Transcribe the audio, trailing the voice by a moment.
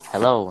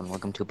Hello and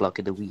welcome to Block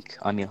of the Week.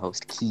 I'm your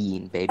host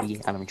Keen,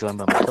 baby, and I'm joined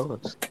by my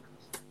co-host.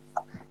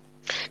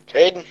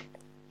 Caden.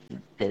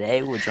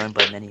 Today we're joined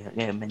by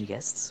many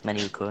guests,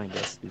 many recurring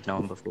guests we've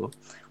known before.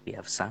 We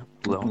have Sam,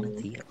 Ron, and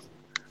Theo.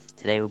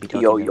 Today we'll be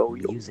talking about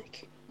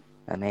music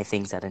and many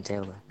things that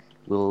entail that.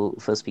 We'll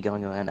first be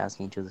going around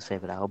asking each other's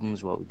favorite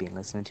albums, what we've been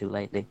listening to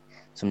lately,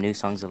 some new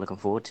songs we're looking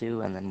forward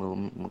to, and then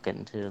we'll get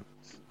into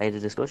later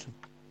discussion.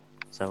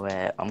 So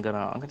I'm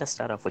gonna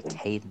start off with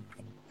Caden.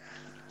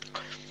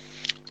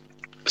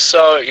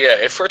 So yeah,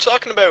 if we're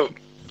talking about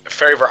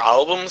favorite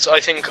albums, I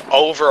think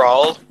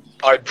overall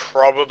I'd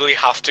probably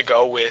have to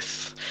go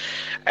with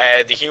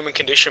The Human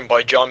Condition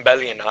by John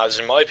Bellion, as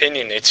in my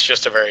opinion it's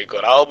just a very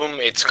good album.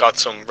 It's got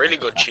some really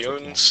good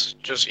tunes,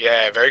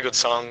 very good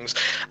songs,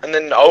 and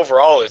then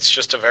overall it's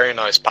just a very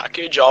nice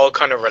package, all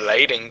kind of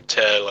relating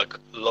to like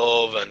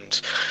love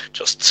and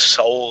just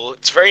soul.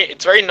 It's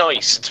very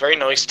nice. It's very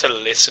nice to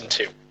listen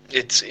to.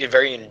 It's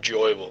very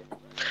enjoyable.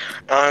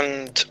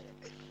 And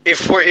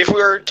if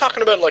we're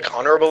talking about like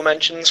honorable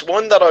mentions,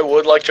 one that I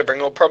would like to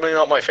bring up, probably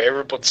not my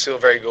favorite, but still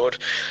very good,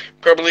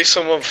 probably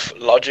some of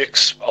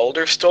Logic's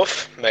older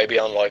stuff, maybe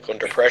on like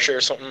Under Pressure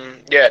or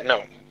something.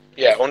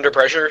 Under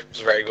Pressure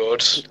is very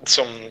good.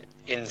 Some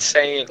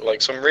insane,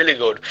 like some really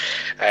good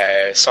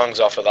songs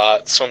off of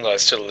that. Some that I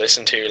still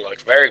listen to,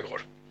 like very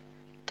good.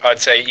 I'd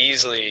say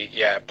easily,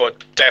 yeah,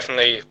 but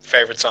definitely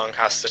favorite song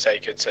has to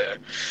take it to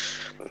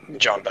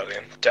John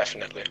Bellion,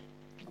 definitely.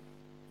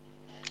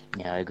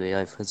 Yeah, I agree.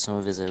 I've heard some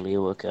of his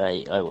earlier work.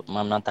 I'm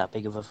not that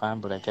big of a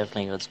fan, but I've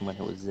definitely heard some when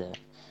it was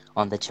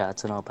on the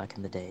charts and all back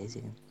in the days.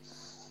 Yeah.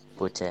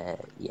 But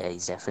yeah,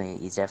 he's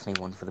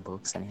definitely one for the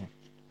books anyway,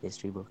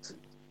 history books.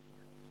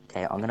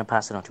 Okay, I'm gonna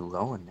pass it on to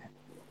Rowan now.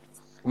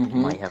 You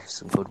might have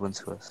some good ones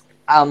for us.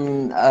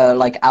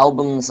 Like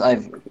albums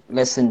I've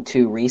listened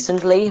to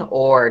recently,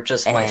 or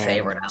just my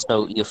favorite album?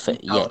 So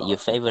your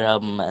favorite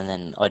album, and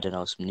then I don't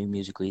know, some new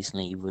music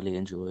recently you really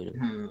enjoyed,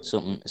 or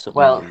something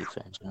Well, new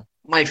friends, you know?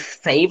 My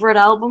favorite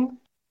album,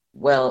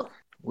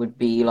 would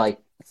be like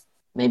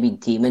maybe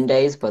Demon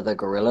Days by the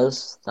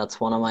Gorillaz. That's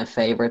one of my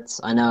favorites.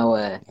 I know,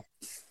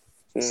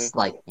 it's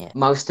like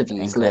most of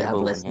you have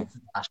listened to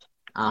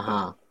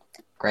that.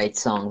 Great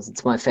songs.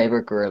 It's my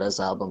favorite Gorillaz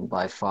album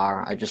by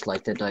far. I just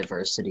like the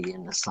diversity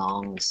in the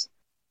songs.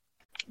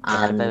 They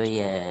had a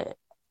very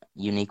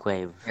unique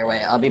way of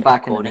I'll be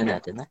back in a minute.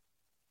 That, didn't they?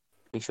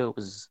 Pretty sure it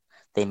was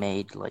they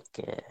made like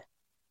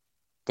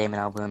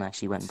Damon Albarn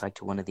actually went back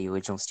to one of the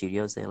original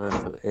studios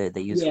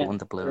they used for one of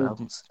the Blur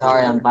albums.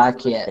 Sorry, I'm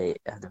back yet.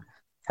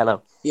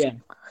 Hello. Yeah.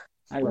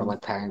 One of my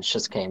parents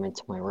just came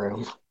into my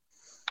room.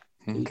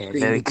 Okay,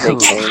 very cool.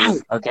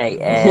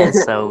 Okay,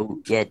 so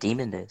yeah,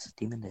 Demon Days,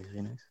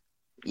 very nice.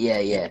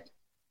 Yeah.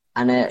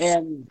 And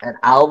an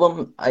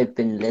album I've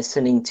been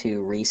listening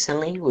to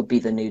recently would be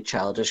the new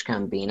Childish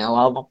Gambino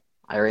album.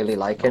 I really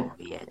like it.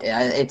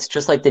 Yeah, it's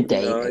just like the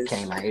date it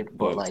came out,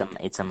 but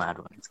it's a mad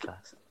one. It's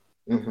class.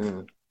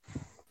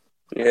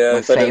 Yeah,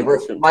 my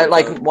favorite,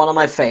 one of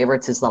my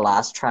favorites is the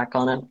last track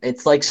on it.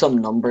 It's like some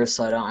numbers,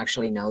 so I don't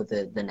actually know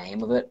the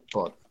name of it,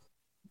 but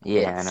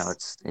yeah, I know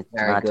it's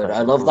very good.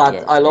 I love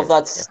that. I love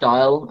that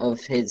style of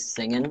his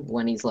singing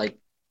when he's like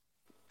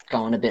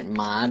going a bit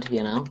mad,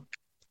 you know.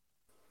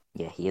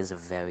 Yeah, he has a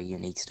very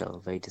unique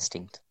style, very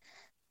distinct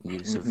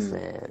use of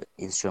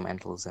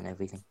instrumentals and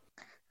everything.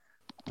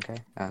 Okay,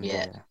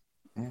 and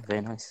very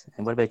nice.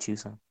 And what about you,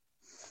 Sam?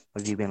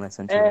 What have you been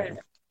listening to?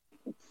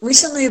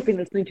 Recently, I've been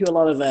listening to a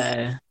lot of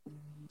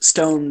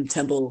Stone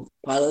Temple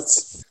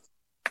Pilots.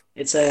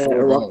 It's a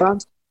rock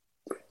band.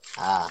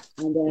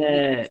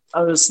 And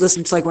I was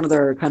listening to like one of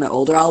their kind of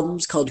older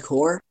albums called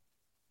Core.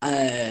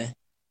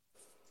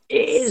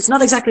 It's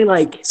not exactly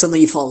like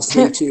something you fall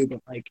asleep to, but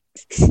like,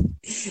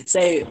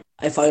 say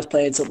if I was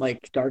playing something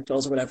like Dark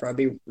Souls or whatever, I'd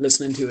be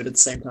listening to it at the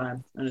same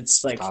time, and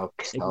it's like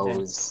Dark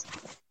Souls.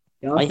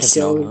 I have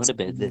not heard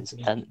about this,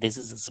 and this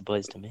is a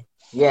surprise to me.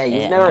 Yeah,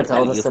 you've never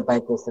told us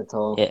about this at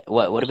all. Yeah,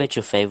 what about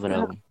your favorite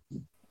album?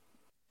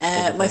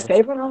 My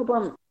favorite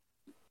album,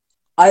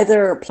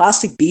 either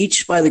Plastic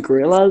Beach by the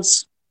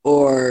Gorillaz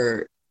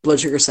or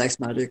Blood Sugar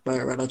Sex Magic by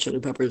Red Hot Chili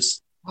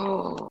Peppers.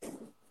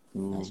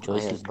 Nice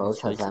choices.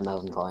 Both of them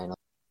out in vinyl.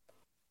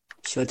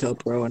 Shut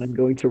up, bro, and I'm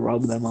going to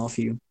rob them off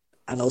you.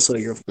 And also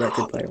your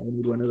record player. I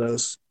need one of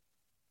those.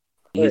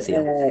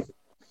 Yeah,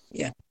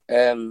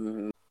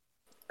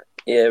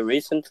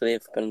 recently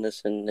I've been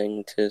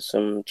listening to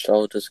some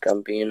Childish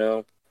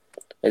Gambino.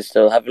 I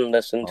still haven't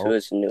listened to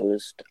his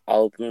newest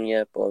album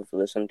yet, but I've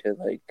listened to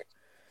like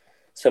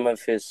some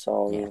of his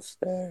songs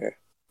there.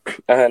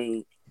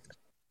 And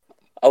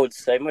I would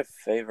say my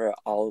favorite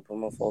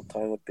album of all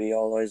time would be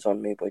All Eyes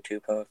on Me by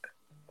Tupac.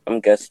 I'm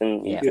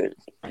guessing you could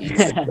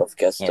have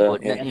guessed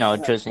that. No,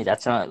 trust me,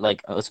 that's not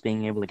like us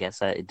being able to guess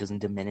that. It doesn't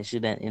diminish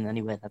it in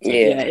any way. That's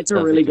it's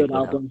a really good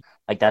album.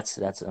 Like that's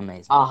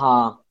amazing.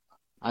 I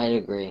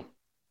agree.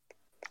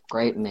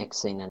 Great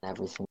mixing and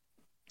everything.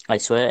 I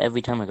swear,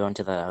 every time I go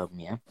into that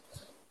album,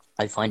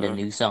 I find a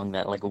new song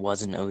that like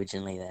wasn't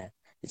originally there.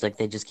 It's like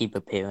they just keep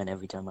appearing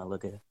every time I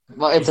look at it.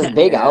 Well, it's a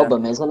big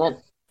album, isn't it?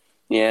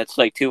 Yeah, it's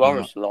like 2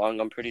 hours long,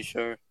 I'm pretty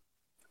sure.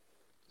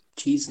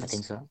 Jesus. I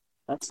think so.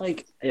 That's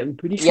like, I'm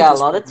pretty sure. Yeah, a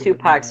lot of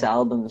Tupac's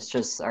albums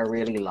just are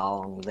really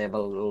long. They have a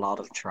lot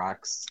of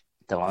tracks.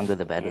 The longer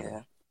the better.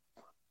 Yeah.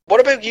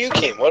 What about you,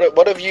 Keem?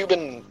 What have you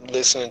been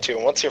listening to,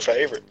 and what's your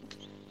favorite?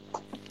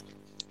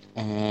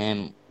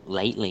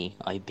 Lately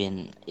I've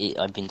been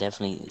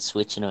definitely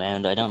switching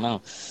around. I don't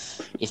know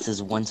if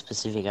there's one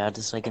specific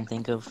artist I can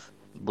think of,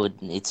 but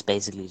it's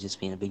basically just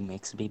been a big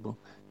mix of people.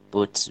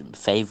 But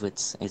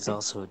favorites is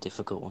also a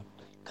difficult one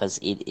because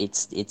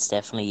it's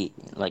definitely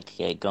like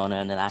going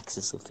on an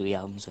axis of 3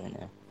 albums right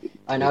now.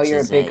 I know Which you're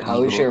a is, big Igor.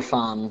 Hozier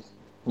fan.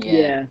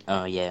 Yeah.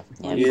 Oh yeah.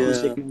 Yeah,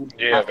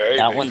 very.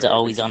 That big, one's very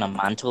always big. on a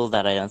mantle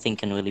that I don't think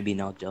can really be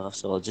knocked off,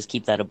 so I'll just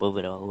keep that above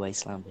it all,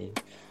 Wasteland Baby.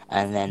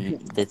 And then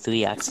the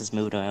 3 axes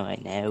moving around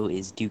right now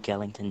is Duke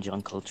Ellington,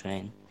 John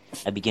Coltrane,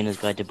 A Beginner's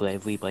Guide to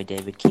Bravery by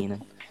David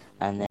Keenan,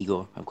 and then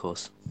Igor, of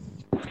course.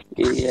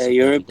 Yeah,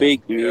 you're a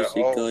big music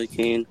Yeah, guy,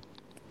 Kane.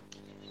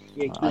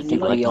 Yeah, I Keane, think you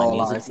like We my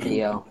all music. are,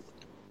 Theo.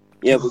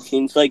 Yeah, but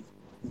Kane's like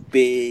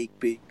big,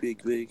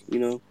 you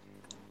know?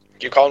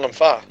 You calling him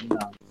fat?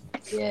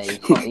 Yeah, you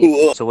call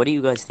it. So what do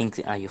you guys think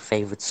are your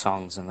favorite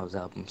songs on those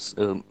albums?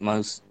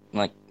 Most,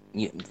 like,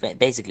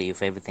 basically your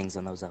favorite things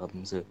on those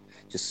albums, or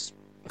just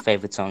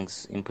favorite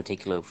songs in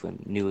particular for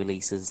new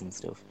releases and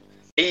stuff?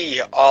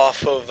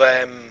 Off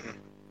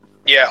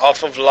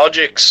of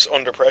Logic's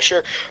Under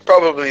Pressure,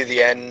 probably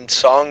the end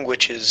song,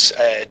 which is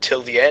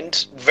Till the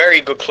End.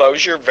 Very good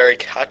closure, very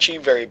catchy,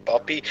 very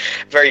boppy,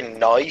 very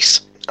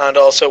nice. And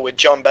also with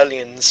John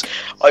Bellion's,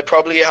 I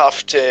probably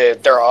have to.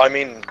 They're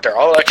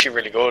all actually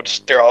really good.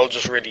 They're all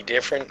just really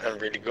different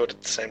and really good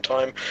at the same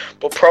time.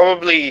 But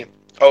probably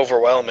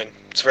Overwhelming.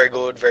 It's very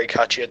good, very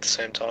catchy at the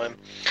same time.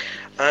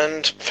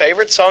 And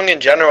favorite song in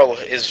general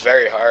is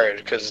very hard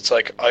because it's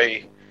like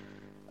I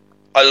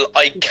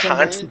Just so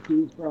much to can.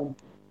 choose from.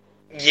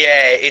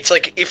 Yeah, it's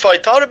like if I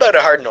thought about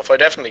it hard enough, I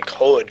definitely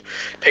could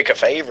pick a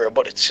favorite.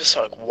 But it's just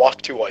like,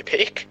 what do I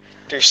pick?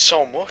 There's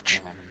so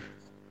much.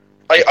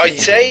 I'd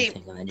say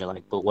And then you're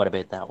like, but what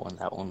about that one?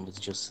 That one was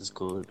just as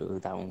good, or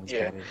that one was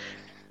Yeah. better.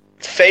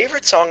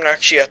 favorite song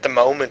actually at the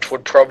moment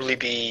would probably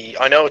be.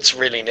 I know it's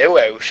really new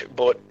out,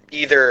 but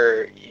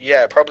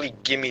probably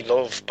 "Gimme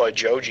Love" by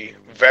Joji.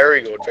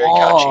 Very good, very Oh,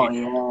 catchy.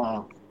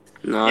 yeah.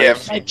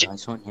 Nice. Yeah,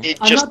 Nice one, yeah. It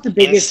I'm just not the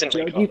biggest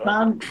instantly Joji caught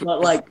on. fan,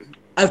 but like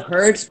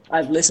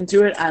I've listened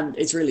to it and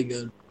it's really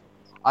good.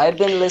 I've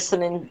been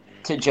listening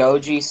to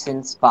Joji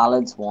since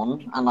Ballads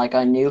 1, and like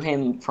I knew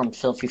him from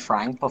Filthy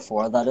Frank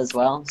before that as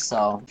well,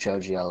 so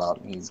Joji a lot,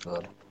 he's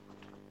good.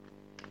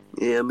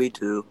 Yeah, me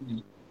too.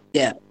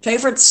 Yeah.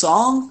 Favorite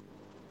song?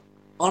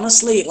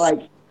 Honestly,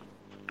 like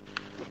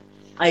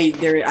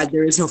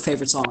there is no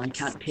favorite song. I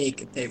can't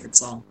pick a favorite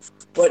song.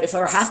 But if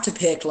I have to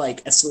pick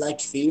like a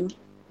select few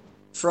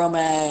from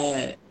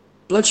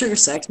Blood Sugar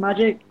Sex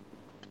Magic,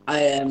 I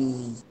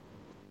am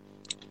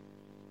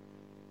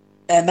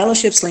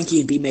Mellowship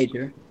Slinky in B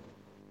major,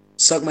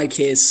 Suck My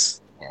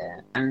Kiss,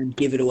 Yeah. and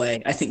Give It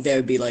Away. I think they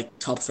would be like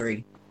top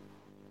 3.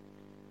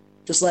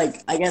 Just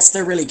like, I guess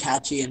they're really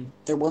catchy and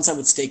they're ones that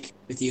would stick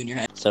with you in your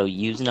head. So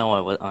you know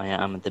I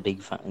am the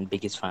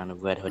biggest fan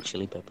of Red Hot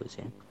Chili Peppers,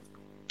 yeah?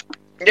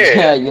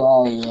 Yeah,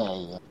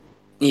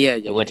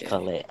 Yeah, What you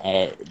call it?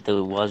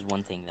 There was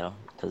one thing though,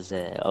 because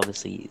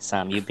obviously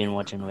Sam, you've been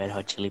watching Red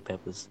Hot Chili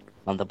Peppers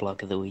on the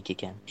block of the week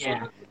again.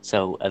 Yeah.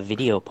 So a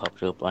video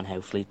popped up on how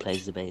Fleet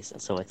plays the bass,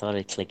 so I thought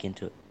I'd click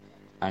into it,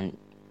 and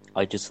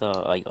I just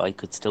thought I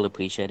could still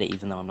appreciate it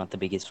even though I'm not the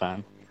biggest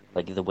fan.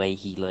 Like the way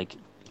he like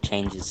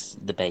changes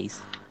the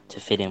bass to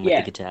fit in with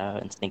Yeah. the guitar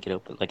and sync it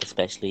up, like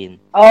especially in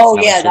Oh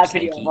Mellowship yeah, that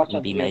Slinky video. I watched in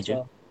that B video as major.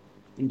 well.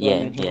 In Yeah,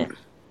 Blood Major. yeah.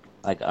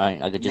 Like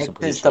I could just Mixes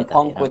appreciate the that.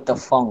 punk You know? with the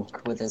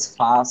funk, with his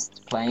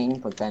fast playing,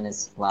 but then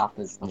his flap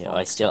is the Yeah, funk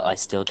I style.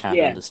 still can't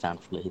Yeah. understand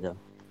Flea though.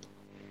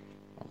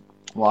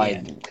 Why?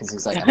 Yeah. Because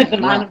he's like The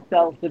man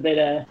himself a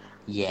bit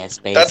Yes,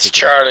 basically. that's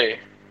Charlie.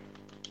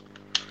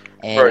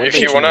 Bro, what if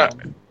about you wanna-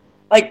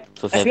 like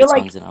For I favorite feel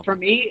like songs in album? for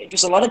me,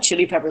 just a lot of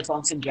Chili Pepper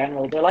songs in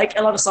general. They're like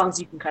a lot of songs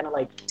you can kind of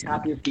like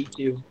tap your feet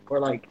to, or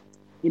like,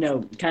 you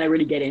know, kind of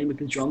really get in with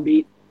the drum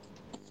beat.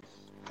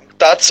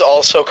 That's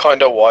also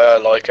kind of why I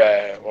like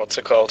what's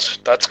it called?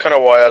 That's kind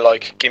of why I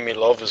like "Give Me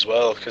Love" as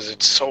well, because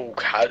it's so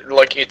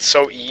it's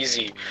so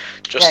easy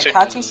just Yeah, to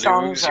catchy lose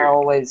songs your. are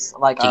always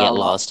like To get a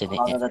lost in lot, it,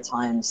 a lot yeah. of the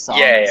time songs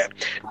Yeah.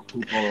 that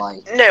people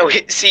like. Now,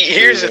 see,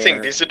 here's the thing.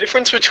 Yeah. There's a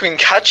difference between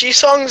catchy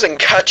songs and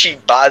catchy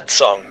bad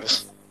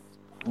songs.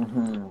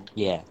 Mm-hmm.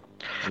 Yeah.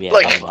 Yeah.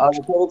 Like- I know.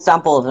 A good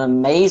example of an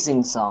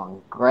amazing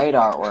song, great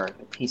artwork,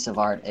 a piece of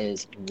art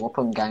is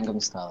Whoopin'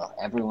 Gangnam Style.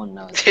 Everyone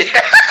knows it.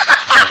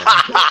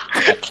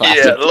 A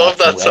classic Yeah, love track from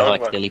that Red song,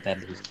 Hot man. Chili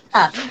Peppers.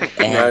 Nice.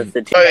 Um,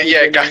 The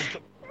Yeah,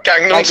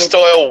 Gangnam Like it-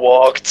 Style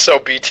walked so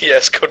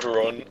BTS could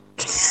run.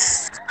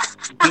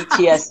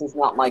 BTS is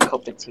not my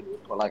cup of tea,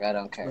 but like I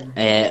don't care.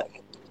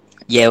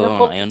 yeah,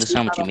 well, I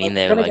understand what you mean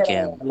there. Gonna Like,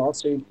 get a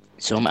lawsuit.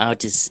 some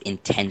artists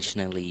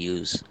intentionally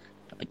use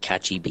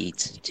catchy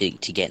beats to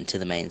get into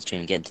the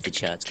mainstream, get into the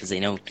charts, because they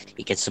know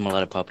it gets them a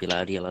lot of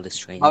popularity, a lot of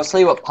streams,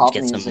 Mostly with which pop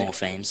gets them music. more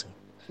fame. So.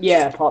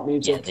 Yeah, pop Yeah,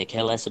 music. they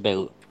care less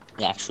about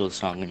the actual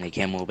song and they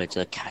care more about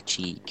the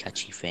catchy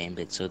fame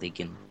bit so they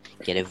can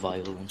get it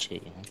viral and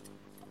shit, you know.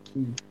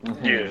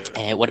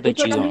 Mm-hmm. What Which,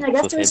 about you, I mean, on I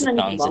guess for there isn't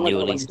favorite anything songs and wrong with new that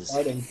when releases? you're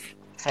starting.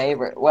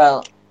 Favorite?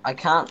 Well, I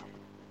can't.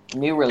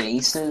 New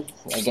releases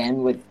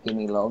again would give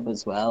me love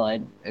as well.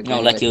 I'd agree No,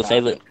 like with your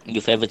that.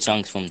 favorite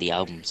songs from the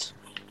albums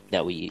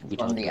that we From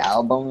talked the about.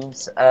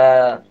 albums.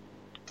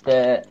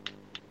 The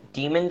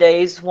Demon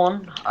Days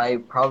one, I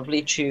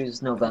probably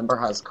choose November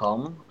Has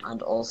Come,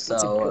 and It's a also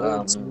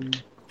good song.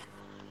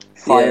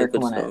 Yeah,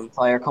 good song.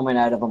 Fire Coming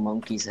Out of a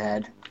Monkey's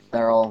Head.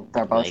 They're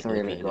both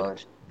really Very good.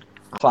 good.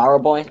 Flower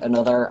Boy,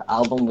 another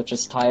album which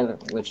is Tyler,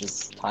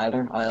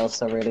 I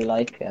also really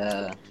like.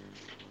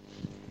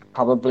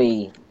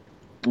 Probably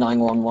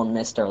 911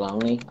 Mr.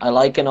 Lonely. I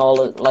like in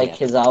all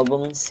his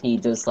albums, he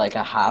does like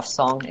a half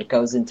song. It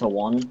goes into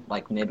one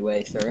like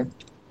midway through.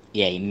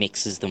 Yeah, he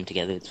mixes them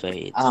together. It's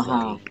very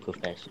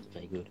professional,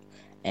 very good.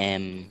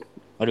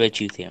 What about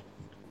you, Theo?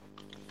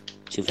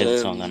 What's your favorite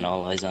song on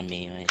All Eyes on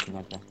Me or anything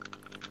like that?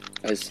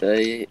 I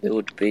say it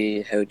would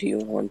be How Do You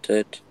Want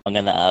It? I'm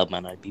on the album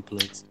and I'd be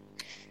pleased.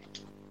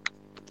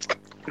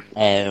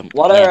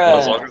 What are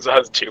as long as it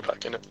has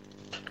Tupac in it.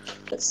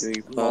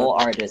 small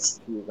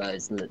artists you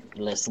guys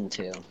listen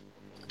to,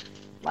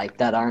 like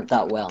that aren't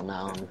that well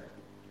known?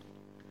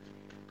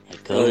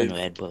 Girl in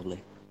Red,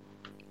 probably.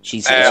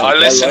 I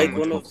like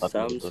one of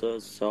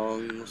Samsa's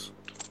songs.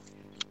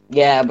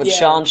 Yeah, but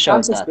Sean showed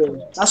that's that.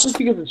 good. That's just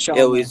because it's Sean.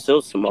 Yeah, he's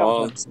so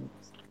small.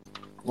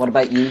 What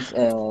about you,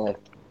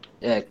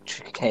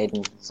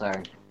 Caden?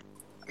 Sorry.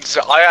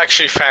 So I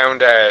actually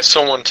found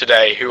someone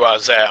today who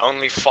has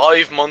only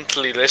 5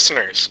 monthly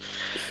listeners.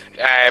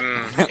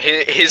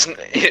 His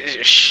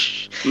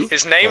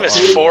name is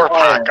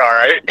 4Pack,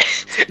 alright?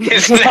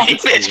 His name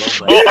is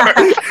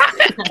 4Pack.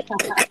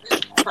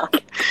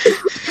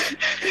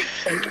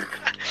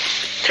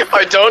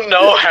 I don't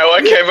know how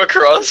I came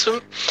across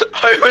him.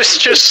 I was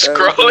just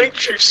scrolling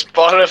through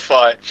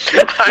Spotify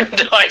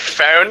and I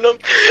found him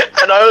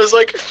and I was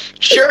like,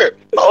 sure,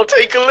 I'll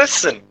take a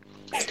listen.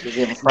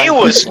 It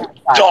was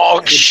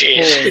dog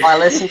shit. I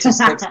listened to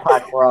Six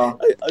Pack, bro.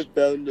 I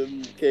found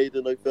him,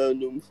 Caden. I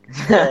found him.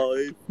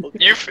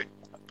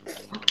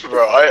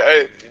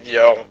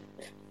 Yo.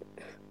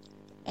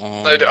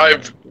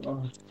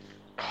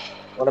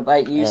 What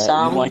about you,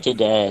 Sam?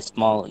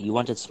 You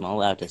wanted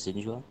small artists,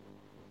 didn't you?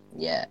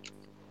 Yeah.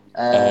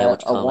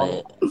 What you call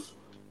it?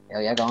 Oh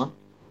yeah, go on.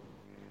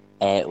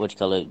 What you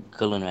call it?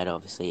 Girl in Red,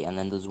 obviously, and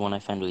then there's one I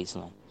found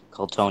recently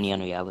called Tony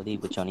on Reality,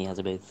 which only has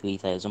about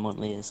 3,000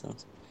 monthly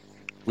listens,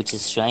 which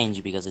is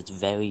strange because it's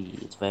very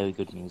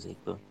good music,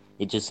 but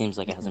it just seems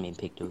like it hasn't been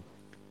picked up.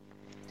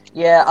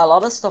 Yeah, a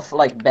lot of stuff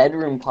like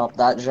bedroom pop,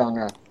 that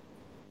genre,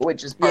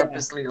 which is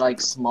purposely like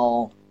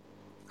small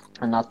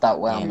and not that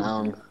well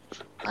known,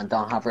 and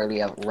don't have really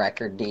a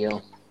record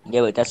deal.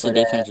 Yeah, but that's the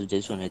difference with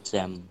this one. It's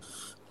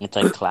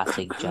like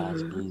classic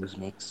jazz blues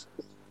mix.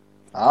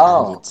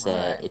 Oh,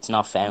 and it's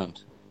not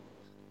found.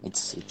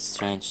 It's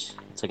strange.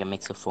 It's like a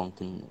mix of funk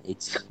and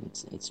it's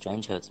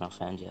strange how it's not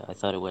found yet. I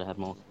thought it would have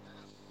more.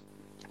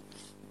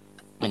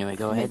 Anyway,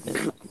 go ahead.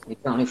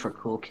 It's only for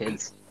cool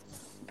kids.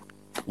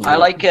 I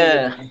like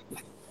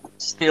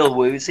Still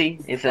Woozy,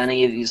 if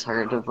any of you's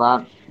heard of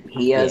that.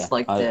 He has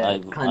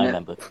I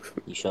remember.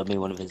 You showed me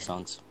one of his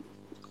songs.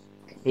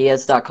 He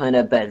has that kind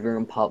of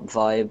bedroom pop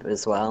vibe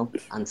as well,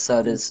 and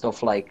so does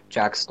stuff like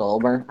Jack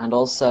Stolber, and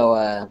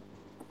also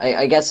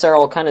I guess they're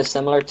all kind of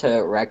similar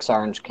to Rex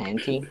Orange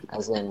County,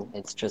 as in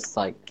it's just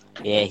like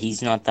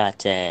he's not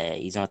that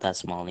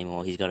small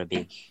anymore. He's got a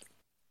big.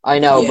 I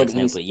know, but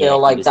he's still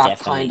like that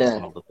kind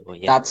of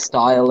that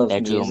style of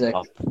bedroom music.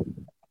 Pop.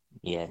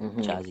 Yeah,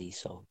 jazzy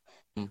soul.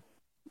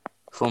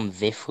 From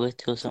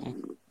Viflet or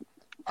something.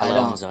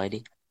 Hello,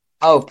 Anxiety.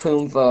 Oh,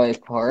 Pumbaa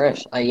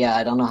Porish. Yeah,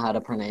 I don't know how to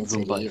pronounce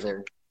it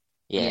either.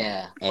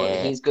 Yeah,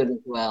 he's good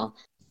as well.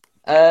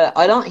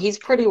 He's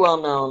pretty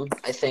well known,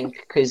 I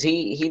think, because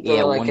he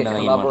did like a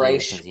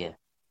collaboration.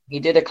 He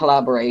did a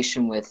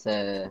collaboration with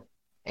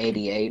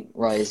 88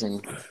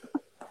 Rising,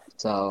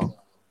 so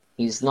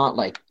he's not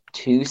like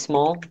too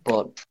small,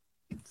 but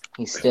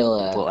he's still.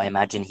 Well, I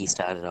imagine he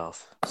started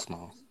off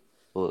small,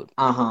 but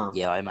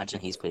yeah, I imagine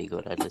he's pretty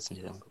good. I'd listen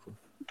to him before.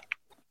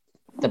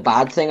 The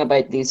bad thing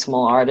about these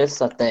small artists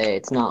that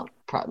it's not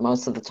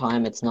most of the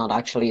time it's not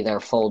actually their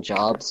full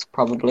jobs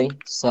probably,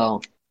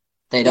 so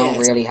they don't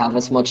really have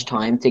as much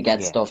time to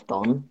get stuff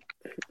done.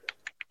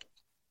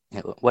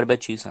 Yeah, what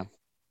about you, Sam?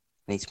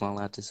 Any small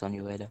artists on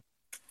your radar?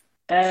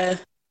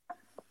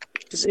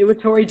 Does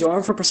Iwatori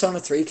Dorn for Persona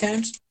 3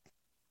 count?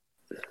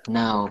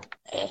 No.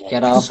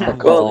 Get off the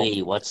call.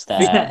 What's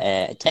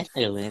that?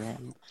 Technically.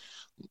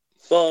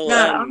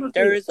 Well,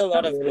 there is a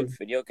lot of good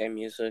video game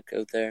music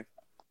out there.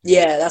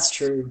 Yeah, that's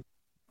true.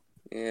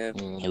 Yeah.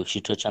 We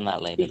should touch on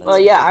that later. Well,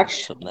 yeah,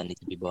 actually, something that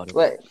needs to be brought up.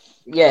 But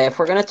yeah, if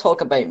we're gonna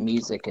talk about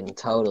music in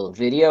total,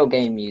 video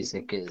game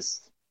music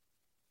is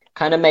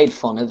kind of made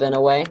fun of in a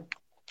way,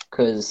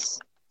 because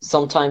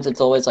sometimes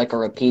it's always like a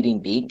repeating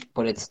beat,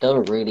 but it's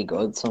still really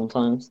good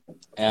sometimes.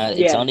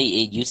 It's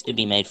only it used to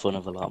be made fun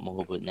of a lot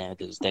more, but now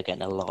they're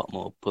getting a lot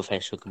more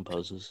professional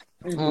composers.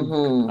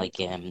 Like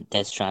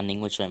Death Stranding,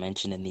 which I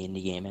mentioned in the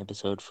indie game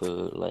episode, for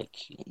like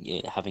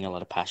having a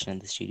lot of passion in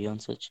the studio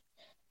and such.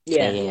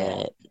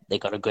 Yeah. They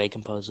got a great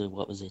composer.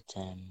 What was it?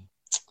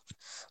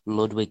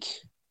 Ludwig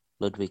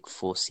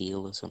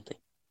Forssell or something.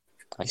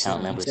 I can't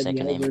remember his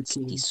second name.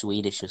 He's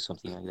Swedish or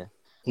something like that.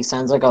 He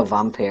sounds like a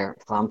vampire.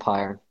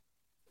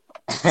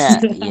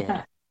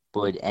 Yeah,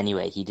 but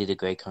anyway, he did a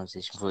great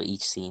composition for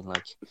each scene.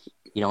 Like,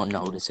 you don't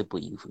notice it,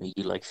 but you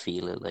like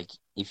feel it. Like,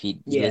 if you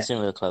listen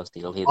real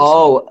closely, you'll hear the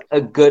song,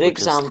 a good but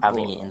example. just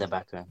having it in the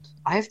background.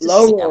 I have to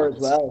Low Roar as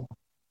well.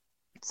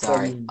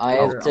 Sorry, I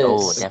have to.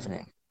 Oh,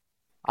 definitely.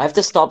 I have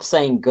to stop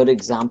saying good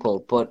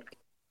example, but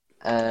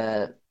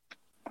the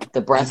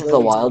Breath of the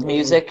Wild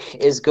music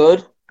is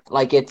good.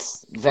 Like,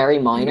 it's very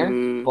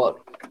minor, but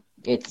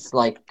it's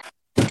like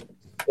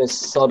the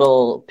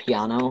subtle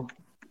piano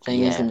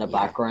things in the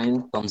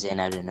background. Comes in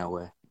out of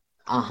nowhere.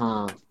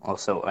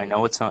 Also, I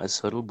know it's not as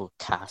subtle, but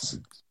Cass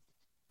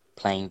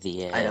playing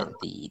the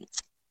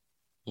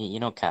you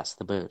know Cass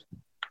the bird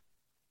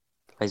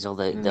plays all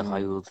the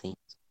Hyrule themes.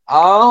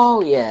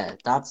 Oh yeah,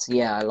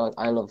 I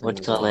love. What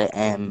do you call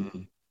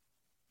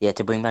it?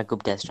 To bring back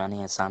up Death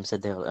Stranding, as Sam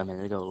said there a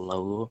minute ago,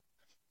 Logo.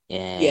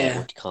 What do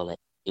you call it?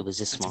 It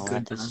was a small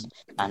artist,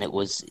 and it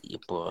was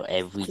for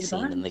every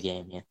scene in the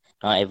game. Yeah,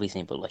 not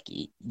everything, but like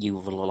you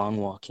have a long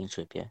walking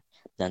trip. Yeah,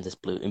 then this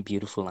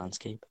beautiful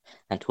landscape,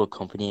 and to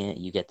accompany it,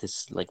 you get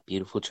this like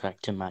beautiful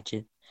track to match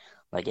it.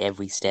 Like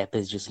every step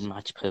is just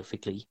matched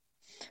perfectly,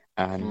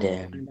 and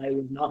I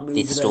would not move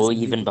the story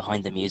even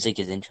behind the music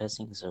is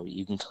interesting. So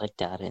you can collect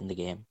data in the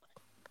game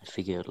and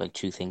figure out like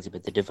true things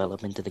about the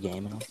development of the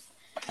game and all,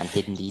 and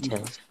hidden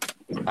details,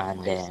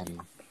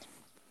 and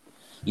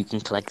you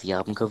can collect the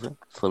album cover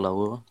for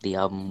Lower, the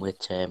album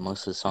which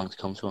most of the songs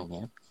come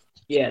from.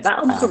 Yeah, that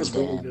album cover is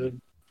really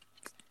good.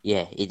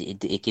 Yeah,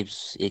 it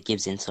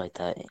gives insight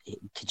that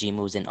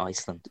Kojima was in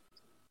Iceland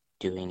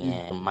doing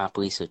map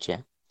research.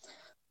 Yeah,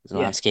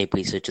 landscape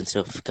research and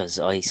stuff, because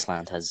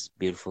Iceland has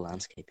beautiful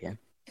landscape.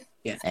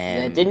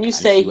 Yeah. Didn't you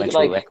say he went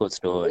to a record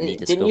store and he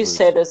discovered... Didn't you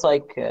say there's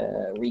like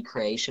a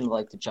recreation of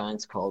like the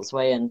Giant's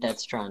Causeway and Death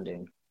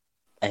Stranding?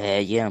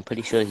 Yeah, I'm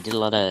pretty sure he did a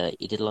lot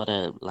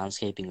of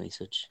landscaping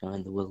research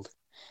around the world.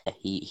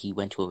 He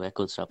went to a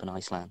record shop in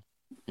Iceland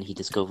and he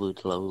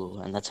discovered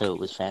Lolo, and that's how it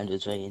was found. It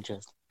was very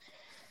interesting.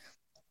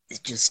 It's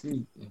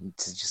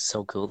just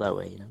so cool that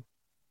way, you know.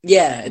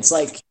 Yeah, it's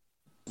like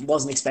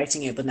wasn't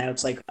expecting it, but now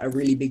it's like a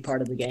really big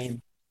part of the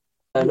game.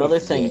 Another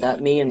thing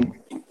that me and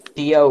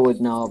Theo would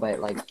know about,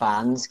 like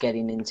fans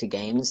getting into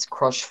games,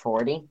 Crush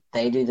 40,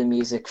 they do the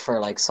music for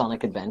like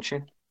Sonic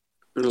Adventure.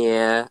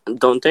 Yeah,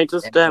 don't they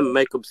just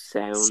make up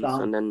sounds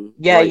and then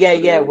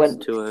when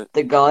to it?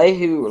 The guy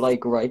who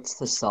like writes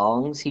the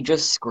songs, he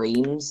just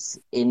screams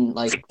in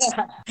like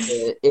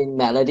in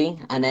melody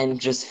and then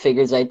just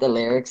figures out the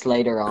lyrics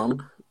later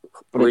on.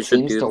 But it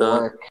seems to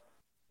work.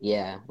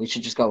 Yeah, we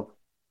should just go.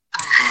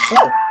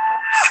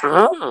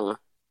 Oh.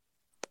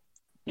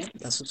 Yeah,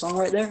 that's the song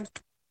right there.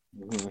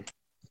 Mm-hmm.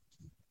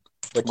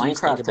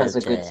 Minecraft has a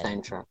good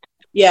soundtrack.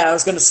 Yeah, I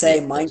was gonna say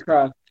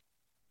Minecraft.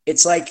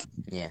 It's like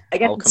I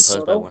get all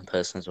composed by one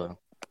person as well.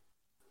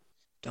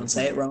 Don't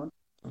say it, Rowan.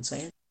 Don't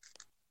say it.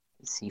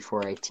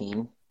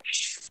 C418.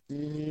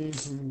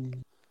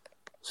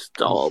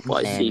 Stalled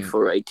by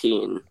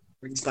C418.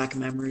 Brings back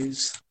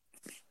memories.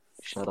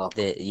 Shut up.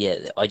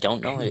 I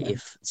don't know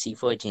if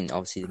C418,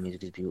 obviously the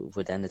music is beautiful,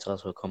 but then it's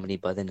also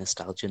accompanied by the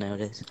nostalgia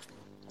nowadays.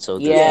 So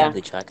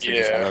the tracks are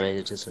just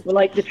elevated to such. Well,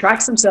 like the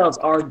tracks themselves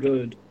are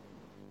good.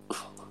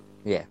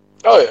 Yeah.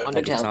 Oh yeah.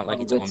 Like, it's not like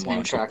it's one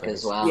soundtrack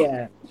as well.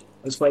 Yeah.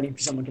 I was waiting for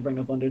someone to bring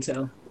up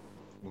Undertale.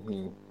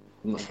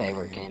 My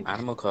favorite game.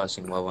 Animal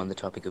Crossing, while on the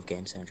topic of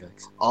game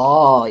soundtracks.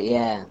 Oh,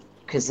 yeah.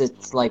 Because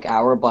it's like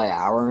hour by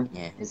hour.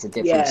 Yeah. It's a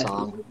different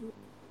song.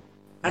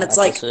 And it's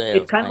like,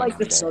 it's kind of like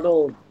the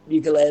subtle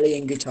ukulele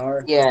and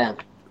guitar. Yeah.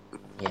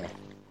 Yeah.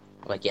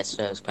 Like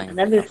yesterday I was playing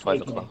at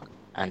 5 o'clock,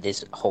 and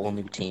this whole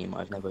new team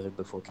I've never heard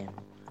before came in.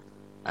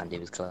 And it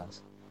was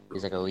class. It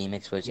was like a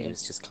remix version, it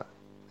was just class.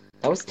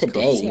 That was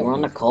today. You were on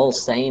the call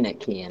saying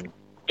it, Kian.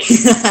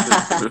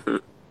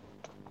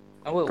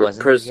 Oh, it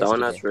wasn't.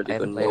 Persona's really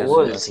good. It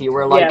was. You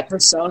were like... Yeah,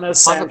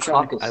 Persona's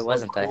soundtrack. I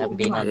wasn't. I haven't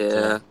been on it.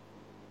 Yeah.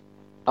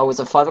 Oh, it was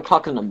at 5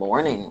 o'clock in the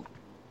morning.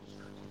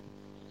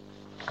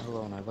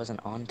 Hold on, I wasn't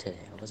on today.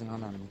 I wasn't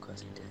on Animal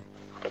Crossing today.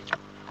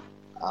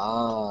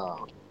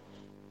 Oh.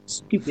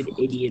 Stupid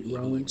idiot,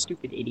 Rowan.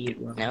 Stupid idiot,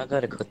 Rowan. Now I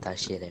gotta cut that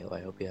shit out.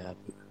 I hope you're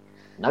happy.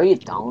 No, you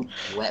don't,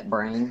 wet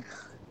brain.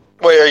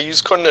 Wait, are you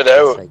cutting it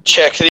out? Like...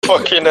 Check the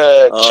fucking,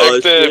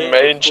 check the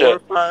main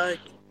chat.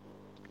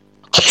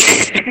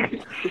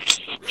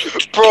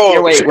 Bro,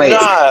 here, wait.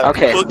 Nah,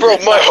 okay. Bro,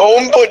 my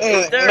home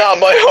button. Nah,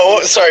 my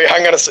home. Sorry,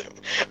 hang on a sec.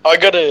 I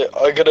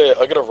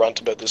gotta rant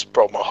about this,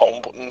 bro. My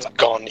home button's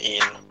gone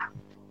in.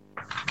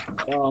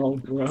 Oh,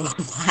 bro,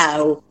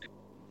 how?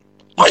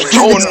 I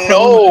don't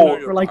know.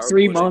 For like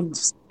 3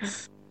 months.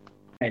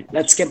 Right,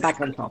 let's get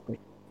back on topic.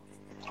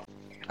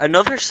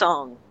 Another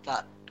song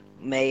that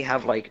may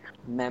have like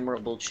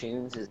memorable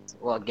tunes is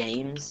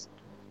games.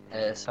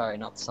 Sorry,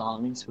 not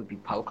songs. Would be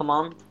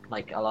Pokemon.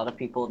 Like a lot of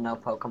people know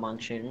Pokemon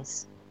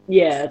tunes.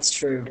 Yeah, that's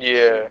true.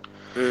 Yeah.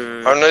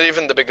 I'm not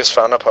even the biggest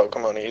fan of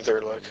Pokemon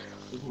either. Like,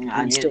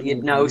 And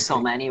you'd know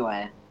some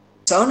anyway.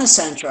 Persona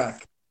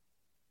soundtrack.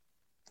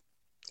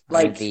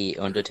 Like the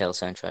Undertale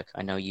soundtrack.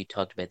 I know you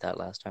talked about that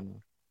last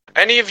time.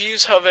 any of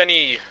yous have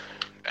any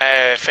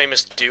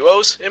famous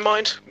duos in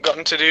mind?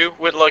 Gotten to do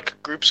with like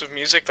groups of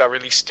music that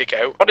really stick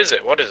out? What is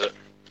it?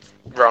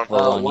 Ron.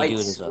 Well, White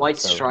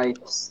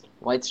Stripes.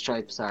 White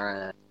Stripes are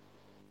a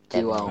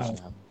duo.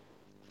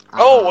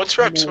 Oh, White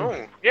Stripes.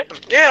 Oh, yeah,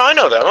 I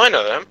know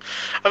them.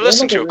 I've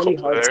listened to a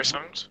couple of their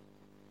songs.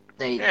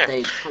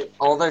 They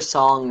all their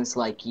songs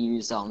like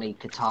use only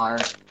guitar,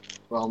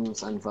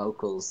 drums, and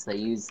vocals. They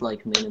use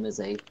like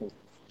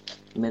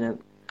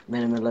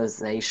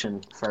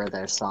minimalization for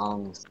their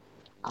songs,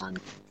 and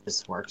it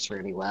just works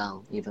really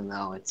well, even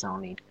though it's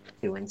only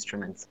 2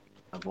 instruments,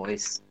 a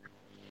voice.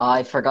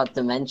 I forgot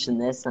to mention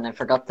this, and I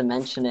forgot to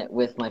mention it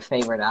with my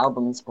favorite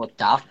albums, but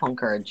Daft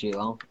Punk are a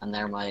duo, and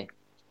they're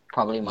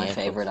probably my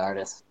favorite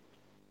artist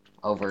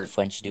over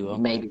French duo.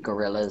 Maybe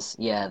Gorillaz.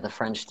 Yeah, the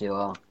French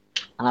duo.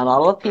 And a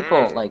lot of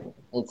people like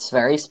it's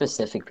very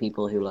specific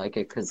people who like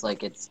it because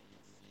like you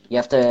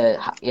have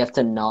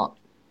to not,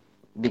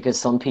 because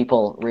some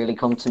people really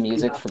come to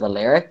music for the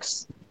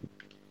lyrics,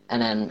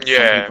 and then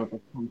some people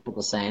just come for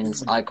the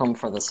sounds. I come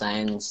for the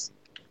sounds.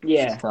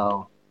 Yeah.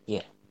 So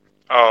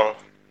Oh.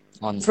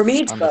 For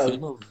me, it's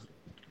both.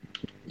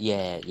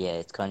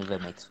 It's kind of a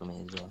mix for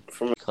me as well.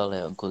 Call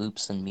it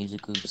groups and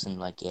music groups and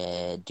like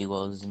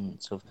duos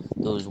and stuff.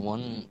 There was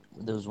one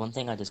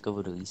thing I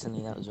discovered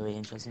recently that was very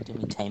interesting to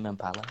me. Tame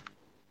Impala,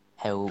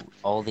 how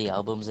all the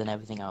albums and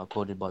everything are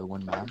recorded by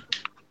one man,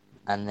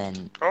 and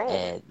then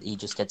he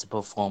just gets a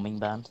performing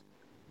band.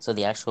 So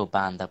the actual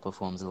band that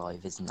performs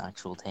live isn't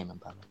actual Tame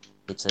Impala.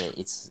 It's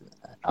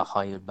a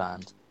hired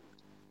band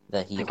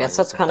that he. I guess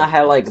that's kind of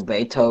how like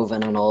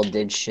Beethoven and all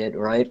did shit,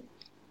 right?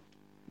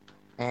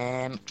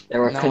 They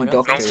were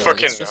conductors. Don't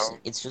fucking know.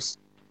 It's just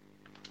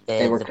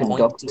they were the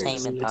conductors.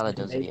 point Tame Impala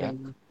does it, yeah.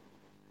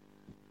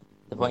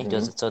 The point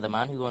does it. So the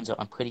man who owns it,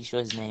 I'm pretty sure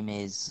his name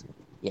is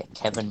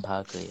Kevin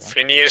Parker. Yeah?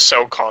 Phineas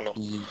O'Connell.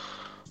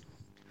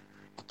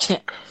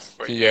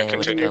 He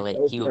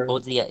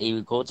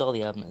records all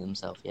the albums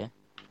himself. Yeah,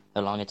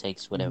 how long it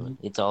takes, whatever.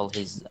 It's all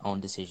his own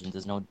decision.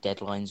 There's no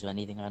deadlines or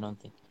anything. I don't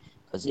think,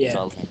 because it's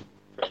all him.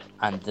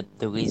 And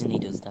the reason he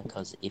does that,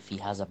 because if he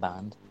has a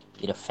band,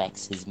 it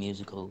affects his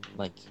musical,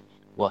 like,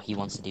 what he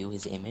wants to do,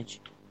 his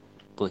image.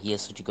 But he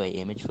has such a great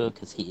image for it,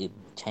 because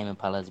Tame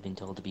Impala has been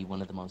told to be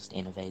one of the most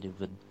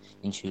innovative and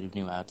intuitive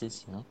new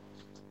artists, you know?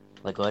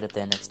 Like, right up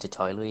there next to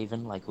Tyler,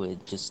 even, like,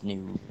 with just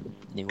new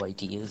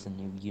ideas and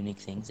new unique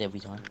things every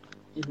time.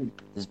 Mm-hmm.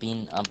 There's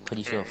been, I'm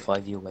pretty sure, a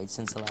 5-year wait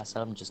since the last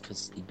album, just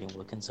because he'd been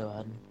working so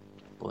hard.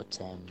 But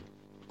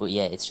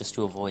yeah, it's just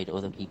to avoid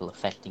other people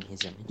affecting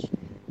his image.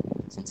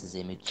 Since his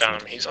image.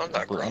 Damn, he's on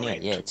that grind. Anyway,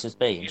 yeah, it's just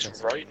very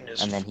interesting.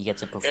 And then he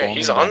gets a performance. Yeah,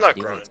 he's on that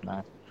grind.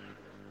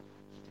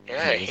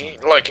 Yeah,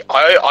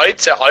 I'd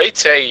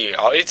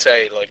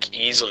say like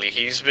easily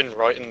he's been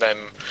writing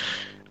them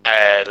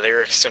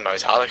lyrics in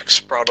italics,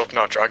 brought up,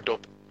 not dragged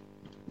up.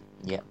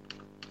 Yeah,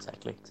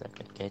 exactly.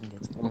 Caden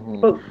gets it.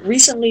 But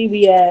recently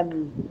we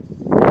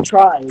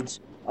tried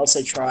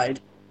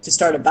to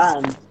start a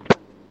band.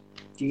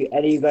 Do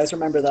any of you guys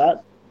remember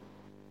that?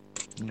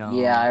 No.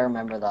 Yeah, I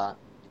remember that.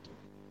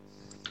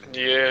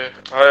 Yeah,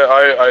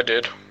 I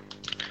did.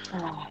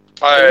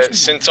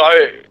 Since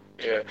I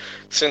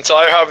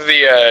have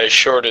the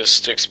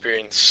shortest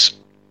experience,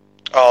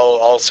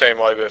 I'll say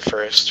my bit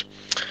first.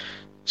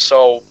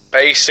 So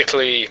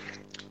basically,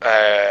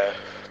 I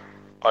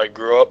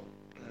grew up.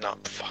 No,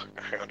 fuck.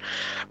 Hang on.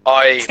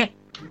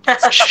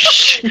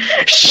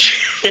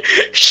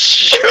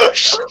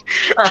 Shush!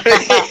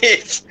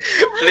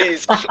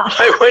 Please.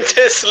 I went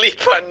to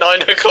sleep at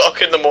 9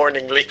 o'clock in the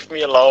morning. Leave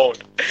me alone.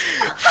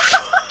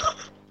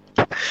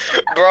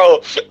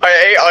 Bro, I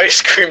ate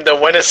ice cream then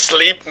went to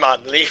sleep,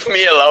 man. Leave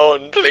me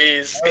alone,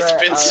 please. It's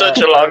been such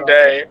a long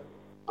day.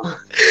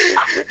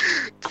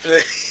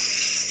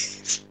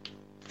 Please.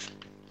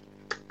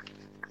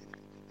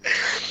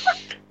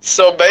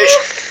 So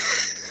basically...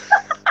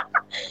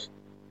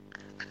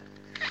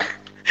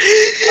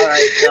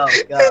 Alright, go.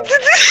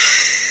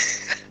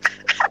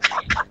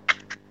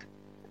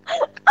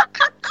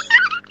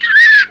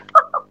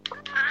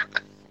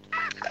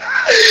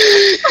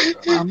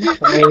 I'm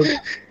afraid.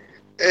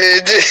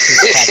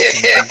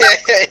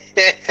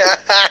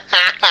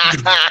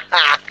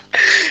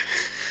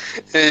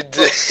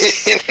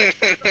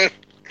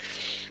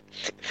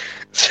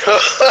 So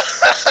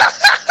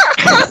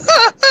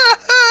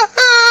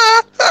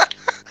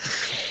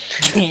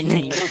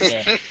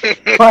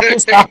What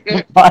is that on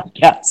the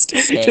podcast?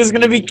 There's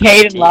gonna be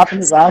Caden laughing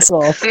his ass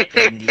off. yeah.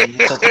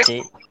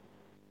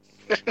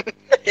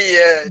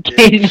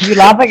 Caden, if you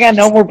laugh again,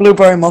 no more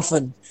blueberry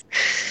muffin.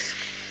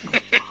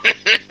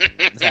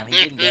 Sam,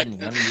 he didn't get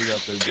any. Only you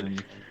got blueberry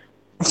muffin.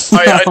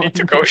 I need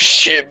to go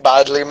shit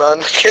badly,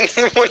 man. Can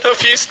one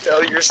of you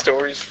tell your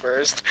stories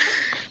first?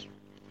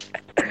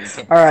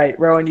 All right,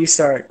 Rowan, you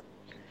start.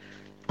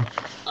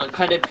 I'm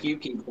kind of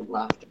puking from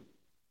laughter.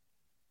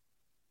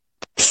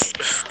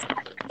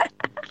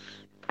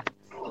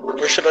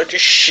 Or should I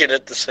just shit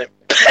at the same?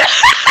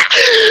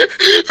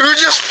 Who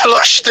just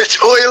flushed the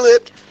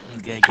toilet?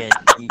 Okay,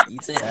 you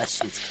say that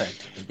shit's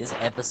correct. This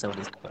episode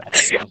is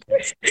correct.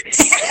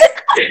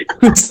 Okay.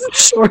 Who's the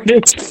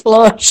shortest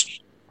flush?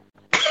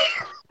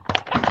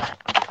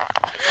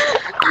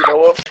 You know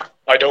what?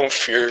 I don't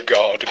fear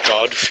God.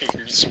 God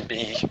fears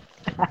me.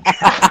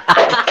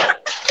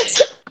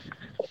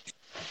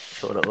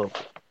 Shut up.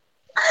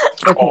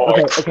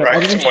 Okay.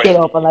 I'm gonna get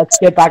up and let's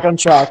get back on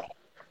track.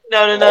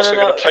 No.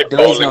 Gonna play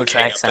There is no bowling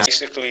track king. sound.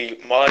 Basically,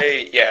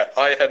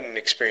 I had an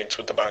experience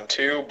with the band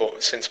too,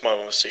 but since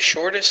mine was the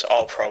shortest,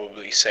 I'll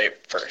probably say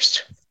it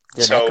first.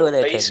 Did So, I go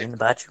there, basic- in the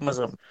bathroom or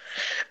something?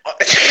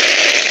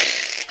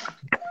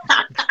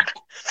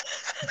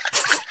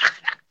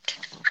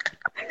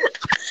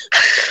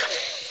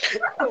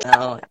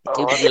 No,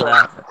 too busy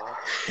laughing.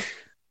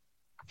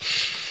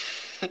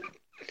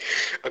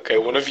 Okay,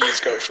 one of yous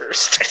go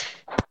first.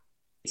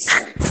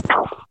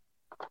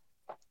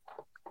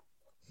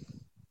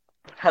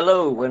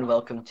 Hello and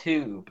welcome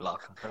to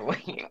Block of the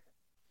Week.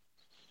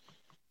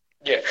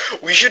 Yeah,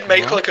 we should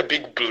make What? like a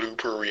big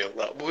blooper reel.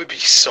 That would be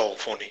so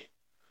funny.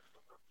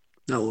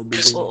 No, we'll be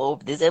Just- Oh,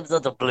 this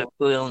episode's a blue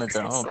wheel on its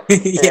own.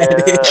 yeah.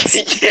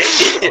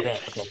 Yeah.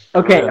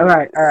 Okay, all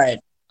right.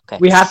 Okay.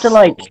 We have to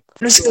I'm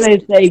just gonna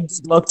say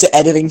good luck to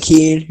Editing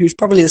Keen, who's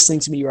probably listening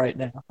to me right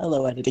now.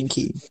 Hello, Editing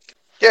Keen.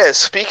 Yeah,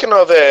 speaking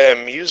of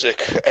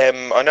music,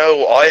 I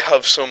know I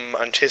have some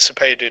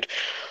anticipated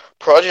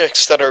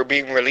projects that are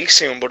being released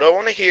soon, but I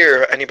want to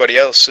hear anybody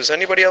else. Does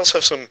anybody else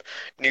have some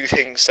new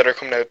things that are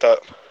coming out that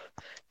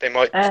they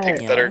might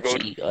think Yeah, that are good?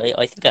 actually,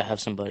 I think I have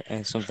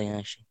something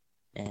actually.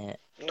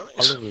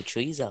 Nice. Oliver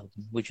Tree's album,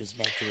 which was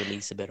meant to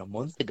release about a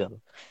month ago.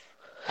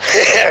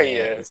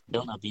 Yeah. It's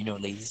still not been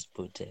released,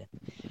 but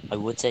I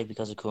would say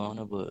because of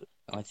Corona, but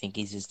I think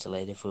he's just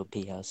delayed it for a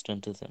PR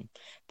stunt with him.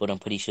 But I'm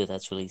pretty sure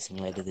that's releasing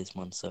later this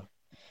month, so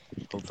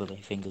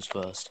hopefully, fingers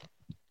crossed.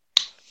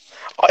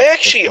 I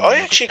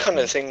actually kind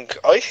of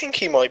think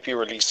he might be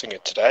releasing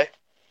it today.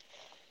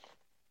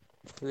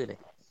 Really?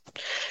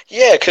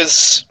 Yeah,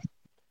 because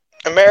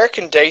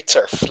American dates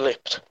are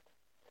flipped.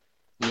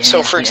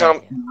 So, for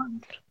example,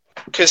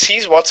 because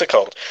he's what's it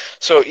called?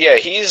 So yeah,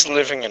 he's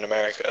living in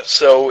America.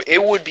 So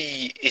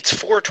it's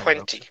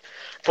 4/20,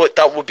 but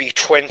that would be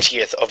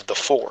 20th of the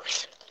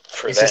 4th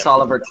for Is them. this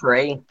Oliver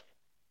Tree?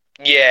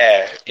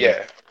 Yeah,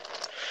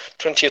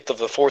 20th of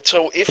the 4th.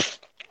 So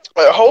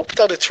I hope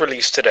that it's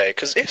released today,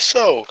 because if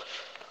so,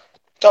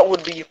 that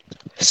would be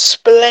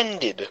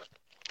splendid.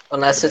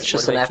 Unless it's What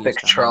just an about you, epic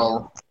Sam?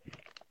 troll.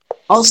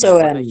 Also,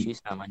 What about you,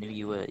 Sam? I knew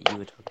you were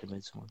talking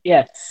about someone.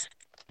 yeah,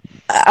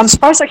 I'm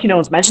surprised actually no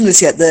one's mentioned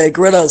this yet. The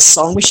Gorillaz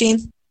Song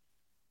Machine.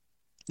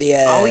 The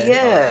Oh,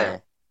 yeah.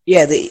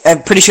 yeah.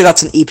 I'm pretty sure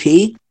that's an EP.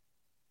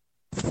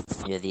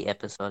 Yeah, the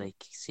episodic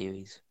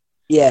series.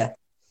 Yeah.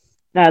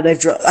 Now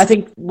they've I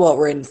think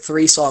we're in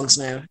 3 songs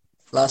now.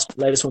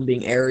 Latest one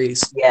being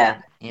Aries.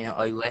 Yeah. Yeah,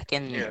 I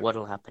reckon Yeah.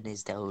 what'll happen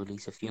is they'll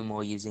release a few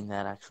more using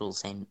that actual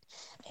same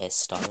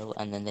style,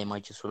 and then they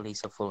might just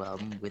release a full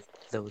album with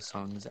those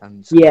songs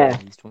and some Yeah.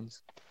 released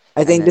ones.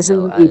 I think And this is then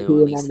an they'll EP, and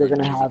release then they're the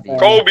gonna music have video.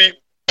 Kobe!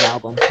 an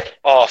album.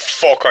 Oh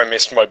fuck! I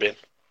missed my bin.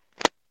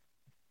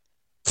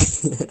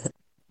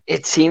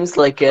 It seems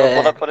like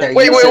Wait.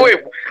 Wait!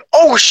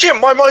 Oh shit!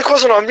 My mic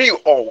wasn't on mute.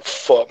 Oh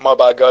fuck! My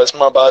bad, guys.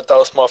 My bad. That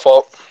was my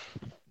fault.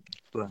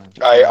 I'm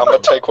gonna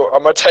take one.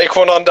 I'm gonna take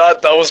one on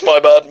that. That was my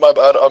bad. My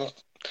bad.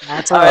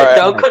 That's Alright, Alright.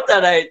 don't cut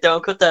that out.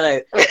 Don't cut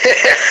that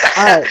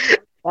out.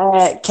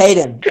 Alright,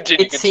 Caden,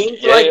 Continue. It seems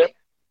Yeah.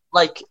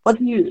 like what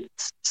do you?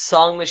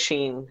 Song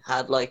Machine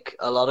had like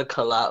a lot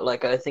of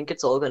like I think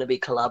it's all going to be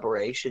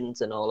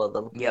collaborations in all of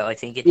them. Yeah, I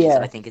think it Yeah. is.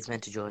 I think it's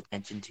meant to draw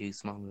attention to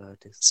smaller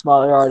artists.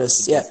 Smaller I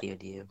artists, think yeah, that's the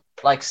idea.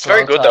 Like It's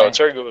very good though. It's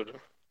very good.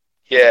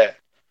 Yeah.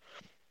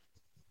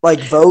 like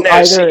Now,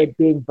 either see- it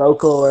being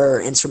vocal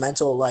or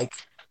instrumental. Like,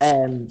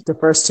 the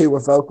first 2 were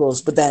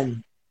vocals, but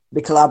then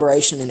the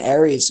collaboration in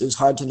Aries, it was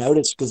hard to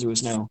notice because there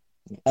was no.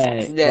 Yeah,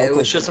 it was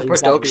vocals. just a It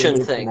was absolutely production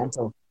thing.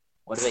 instrumental.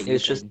 What about It you,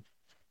 was just-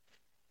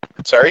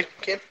 Caden? Sorry,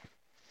 Kim.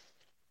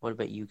 What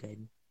about you,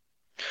 Caden?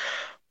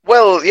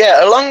 Well,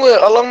 yeah. Along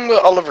with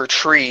Oliver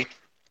Tree,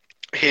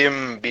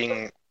 him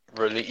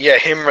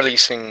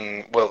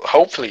releasing. Well,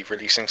 hopefully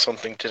releasing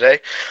something today.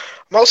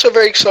 I'm also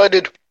very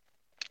excited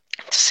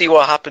to see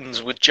what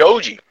happens with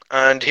Joji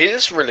and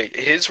his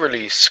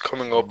release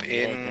coming up Yeah,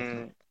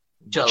 in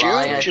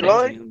July, I think.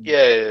 July? June.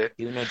 Yeah.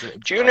 June or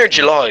 10th,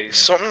 July, yeah.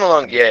 something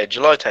along. Yeah,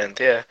 July 10th.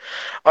 Yeah,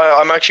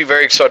 I'm actually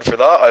very excited for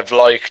that. I've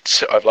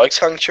liked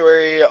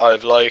Sanctuary.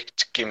 I've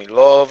liked Gimme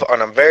Love,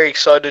 and I'm very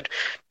excited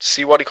to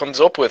see what he comes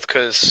up with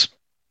because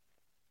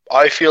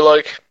I feel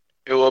like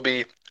it will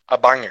be a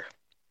banger.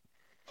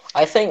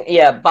 I think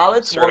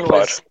Ballads one Certified.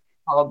 was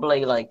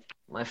probably like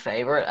my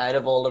favorite out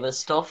of all of his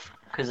stuff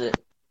because it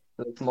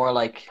was more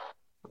like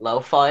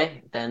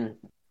lo-fi than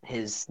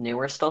his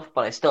newer stuff,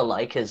 but I still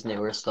like his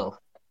newer stuff.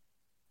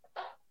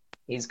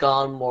 He's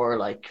gone more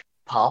like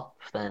pop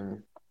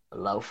than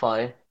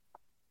lo-fi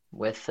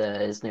with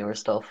his newer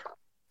stuff,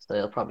 so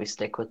he'll probably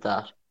stick with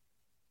that.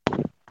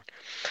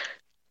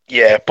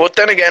 Yeah, but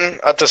then again,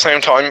 at the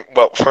same time,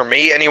 well, for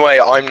me anyway,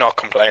 I'm not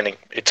complaining.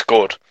 It's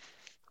good.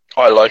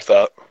 I like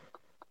that.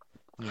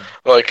 Yeah.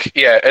 Like,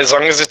 yeah, as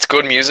long as it's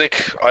good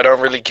music, I don't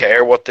really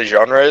care what the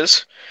genre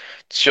is.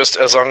 It's just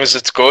as long as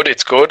it's good,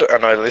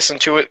 and I listen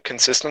to it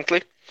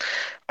consistently.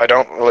 I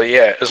don't, well,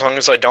 yeah, as long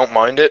as I don't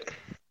mind it,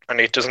 and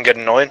it doesn't get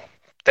annoying,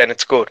 then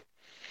it's good.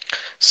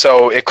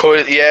 So it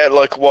could, yeah,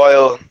 like,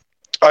 while,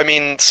 I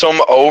mean,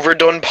 some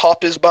overdone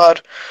pop is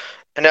bad,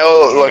 and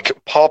now, like,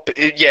 pop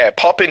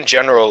in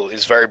general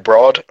is very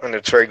broad, and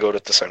it's very good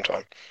at the same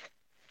time.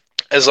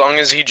 As long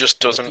as he just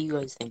What do doesn't you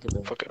guys think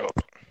about? fuck it up.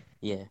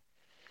 Yeah.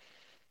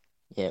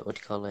 Yeah, what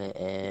do you call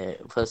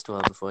it? First of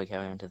all, before we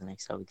carry on to the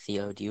next topic,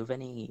 Theo, do you have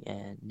any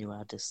new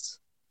artists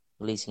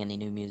releasing any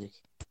new music?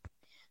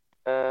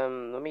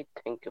 Let me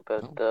think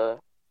about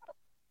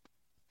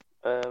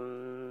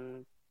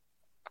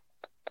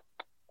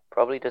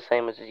probably the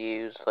same as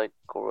you, like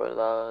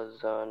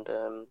Gorillaz and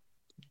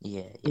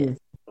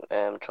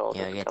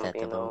Childish I get that.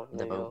 Gambino.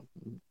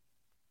 They're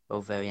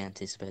both very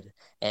anticipated.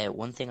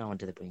 One thing I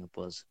wanted to bring up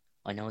was,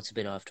 I know it's a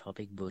bit off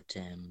topic, but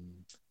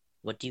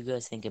what do you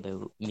guys think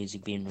about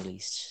music being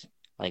released,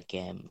 like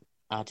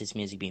artist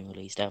music being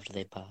released after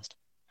they've passed?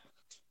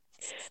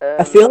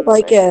 I feel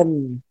like as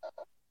in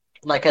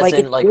like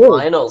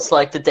vinyls,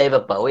 like the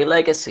David Bowie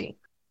legacy.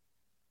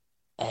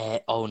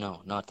 Oh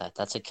no, not that.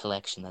 That's a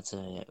collection. That's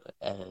a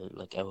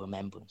like a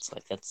remembrance.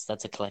 Like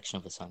that's a collection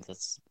of the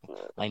songs.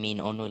 I mean,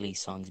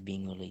 unreleased songs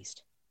being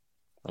released.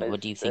 Like, what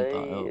do you think?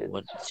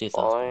 What's your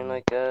thoughts? Fine,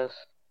 I guess.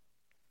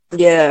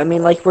 Yeah, I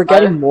mean, like, we're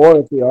getting more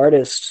of the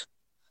artist.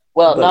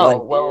 Well, But, no.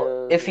 like-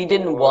 Well, if he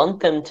didn't want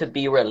them to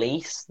be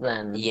released,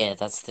 then Yeah,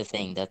 that's the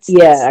thing. That's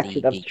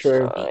Actually, that's big-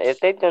 true. big- If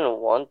they didn't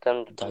want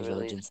them to be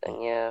divergence released, there.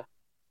 then yeah.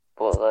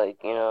 But like,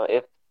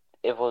 if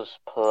it was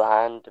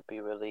planned to be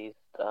released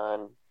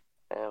and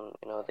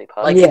they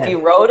passed. like Yeah. if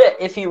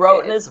he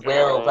wrote in his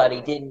will that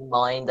he didn't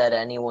mind that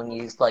anyone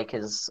used like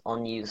his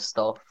unused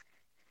stuff,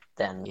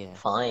 then Yeah.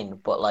 fine.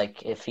 But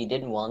like, if he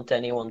didn't want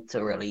anyone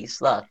to release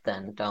that,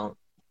 then don't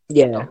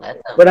Yeah, let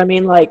them. but I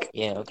mean, like,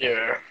 Yeah. Okay.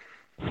 Yeah.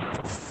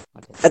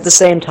 Okay. at the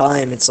same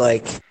time, it's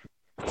like,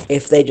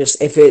 if it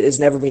has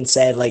never been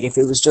said, like, if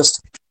it was just,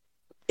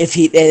 if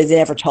they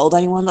never told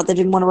anyone that they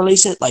didn't want to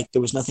release it, like,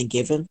 there was nothing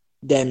given,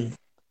 then,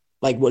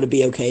 like, would it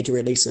be okay to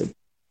release it?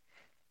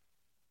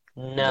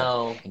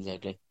 No,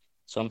 Exactly.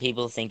 Some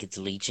people think it's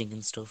leeching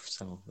and stuff,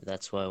 so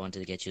that's why I wanted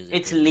to get you.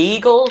 it's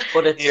legal,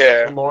 but it's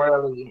Yeah.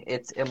 immorally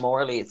it's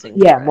incorrect.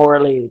 Yeah,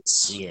 morally,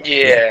 it's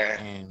Yeah.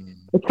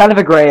 it's kind of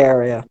a gray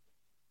area.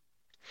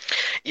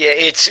 Yeah,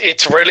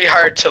 it's really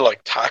hard to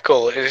like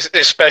tackle,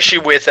 especially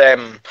with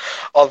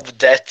all the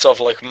deaths of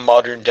like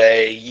modern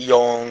day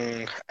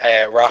young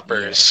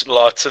rappers.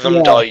 Lots of them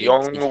Yeah. die It's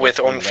young with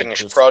like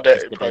unfinished just about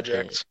the-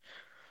 projects.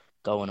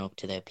 going up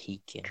to their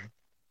peak. You know?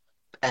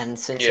 And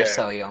since Yeah. you're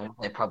so young,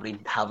 they probably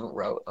haven't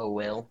wrote a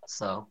will,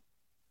 so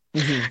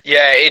Mhm.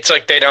 Yeah, it's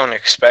like they don't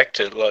expect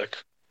it. Like,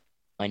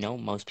 I know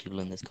most people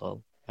in this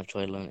call have to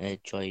have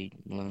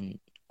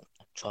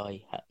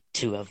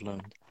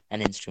learned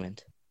an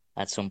instrument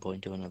at some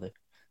point or another.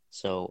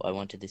 So I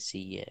wanted to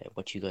see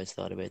what you guys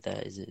thought about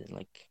that. Is it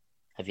like,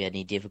 have you had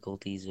any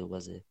difficulties, or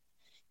was it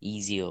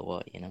easy, or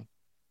what? You know?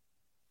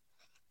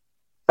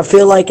 I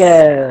feel like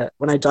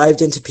when I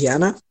dived into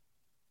piano,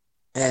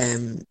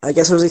 I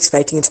guess I was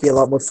expecting it to be a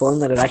lot more fun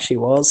than it actually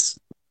was.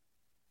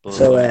 But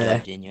So, when you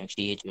dived in, you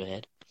actually hit your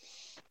head.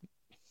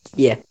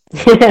 Yeah.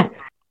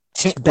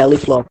 Belly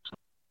flop.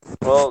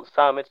 Well,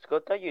 Sam, it's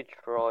good that you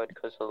tried,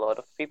 because a lot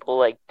of people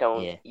like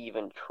don't Yeah.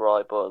 even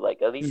try, but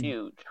like at least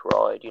you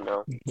tried,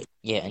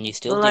 Yeah, and you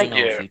still Like- do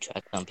know Yeah. a few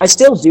tracks on I piano.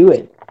 still do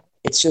it.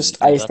 It's just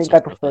You I got think some I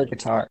stuff prefer out of it.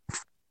 guitar.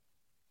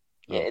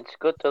 Yeah, it's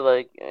good to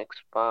like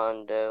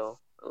expand out,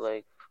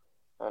 like,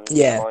 and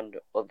Yeah. find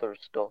other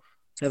stuff.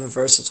 To have a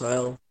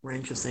versatile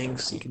range of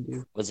things you can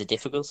do. Was it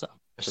difficult, sir?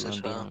 To learn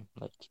Versatile. piano?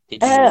 Like, What's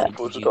did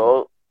it you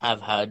called?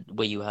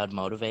 were you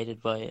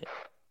motivated by it?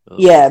 Or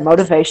Yeah, was it-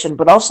 motivation,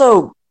 but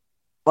also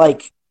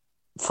like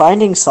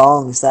finding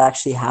songs that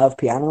actually have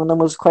piano in them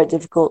was quite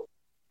difficult.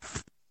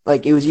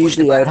 Like it was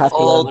usually I would have to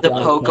all learn the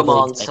piano Pokemon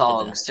covers. expected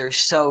songs, they're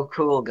so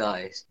cool,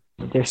 guys.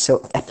 They're so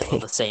They're all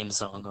epic. the same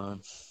song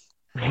on.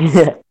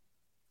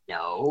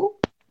 No,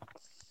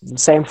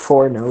 Same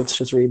 4 notes,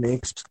 just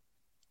remixed.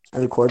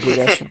 And the chord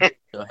progression.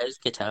 So how's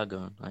guitar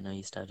going? I know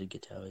you started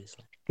guitar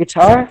recently.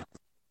 Guitar,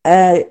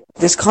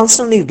 there's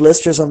constantly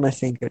blisters on my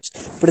fingers,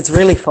 but it's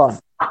really fun.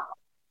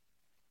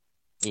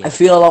 Yeah. I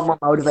feel a lot more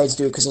motivated to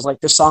do it because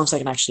there's songs I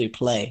can actually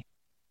play.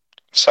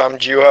 Sam,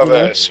 do you have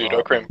Yeah. a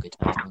pseudo cream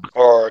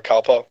or a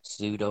Calpol?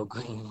 Pseudo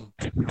cream.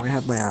 I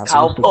have my ass.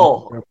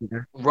 Calpol.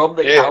 There. rub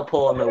the Yeah.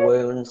 Calpol on the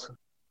wounds.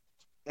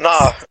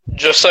 Nah,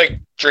 just like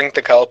drink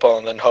the Calpol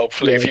and then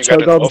hopefully if you get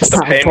chug all enough, the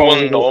the pain Calpol will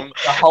with it. numb.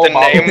 The whole The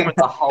bottle. name-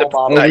 The whole The,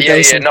 bottle. no, yeah,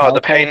 Overdose yeah, on no,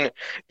 the Calpol. pain.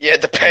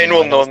 The pain You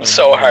will might also numb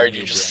so numb hard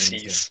your you just brain,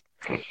 seize.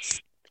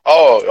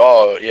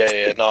 Oh,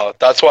 yeah, no,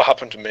 that's what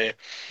happened to me.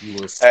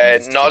 You will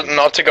seize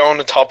Not to go on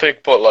the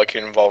topic, but like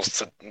it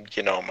involves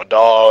my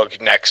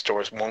dog, next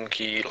door's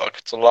monkey. Like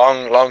it's a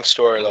long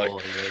story. Like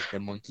yeah, the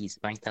monkey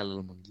spanked that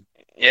little monkey.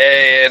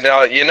 yeah,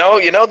 no, you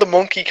know the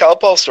monkey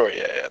Calpol story.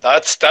 Yeah,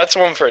 that's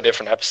one for a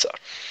different episode.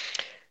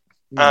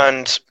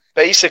 And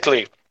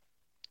basically,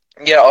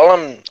 yeah, all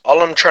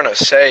I'm trying to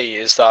say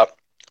is that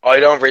I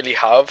don't really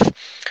have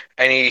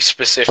any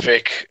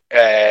specific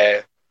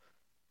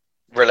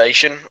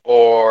relation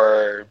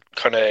or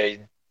kind of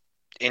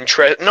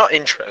not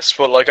interest,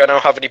 but like I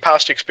don't have any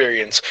past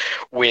experience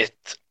with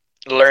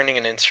learning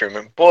an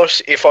instrument. But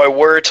if I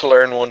were to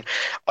learn one,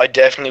 I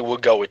definitely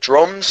would go with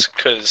drums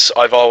because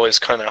I've always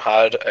kind of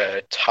had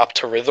a tap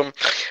to rhythm,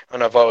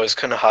 and I've always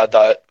kind of had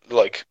that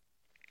like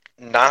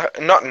not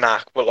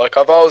knack, but like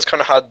I've always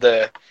kind of had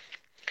the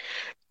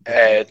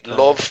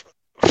love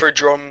for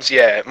drums.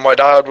 Yeah, my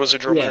dad was a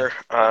drummer,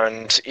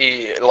 and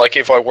he, like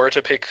if I were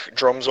to pick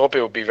drums up,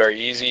 it would be very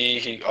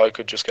easy. I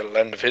could just get a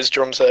lend of his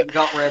drum set. You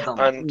got rhythm.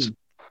 And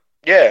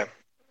yeah,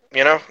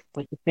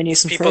 Like the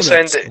Phineas and people Ferb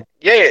saying episode.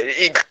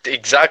 that,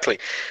 exactly.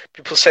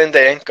 People saying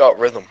they ain't got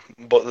rhythm,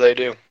 but they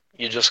do.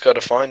 You just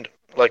gotta find it.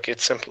 Like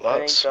it's simple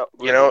as.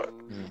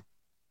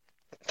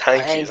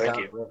 Thank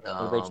you. What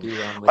about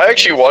you, Ron? I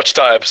actually watched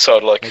that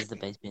episode like How's the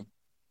bass been?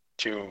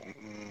 2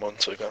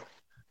 months ago.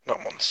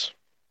 Not months.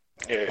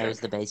 Yeah. How's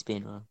the bass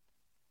been,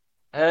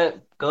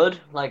 Ron? Good.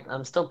 Like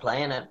I'm still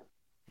playing it.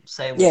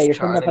 Same Yeah, with you're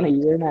coming up on a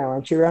Charlie. year now,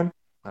 aren't you, Ron?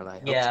 Well, I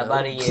hope Yeah, so.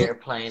 about a year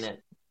playing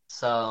it.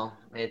 So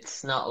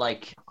it's not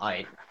like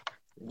You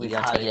we've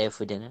gotta had take it out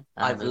for dinner.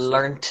 I've Anniversary.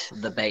 learnt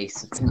the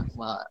bass.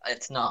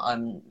 It's not.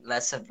 I'm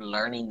less of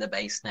learning the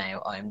bass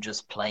now. I'm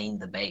just playing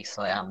the bass.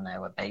 I am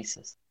now a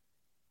bassist.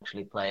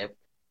 Actually, play it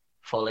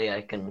fully. I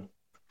can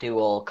do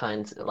all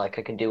kinds. Like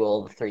I can do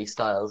all the 3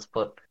 styles.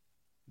 But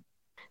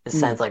this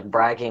sounds like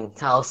bragging.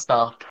 I'll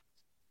stop.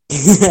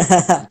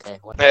 Okay,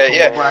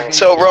 Yeah. bragging.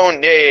 So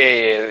Rowan,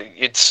 yeah.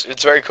 It's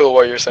very cool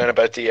what you're saying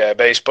about the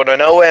bass, but I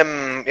know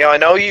I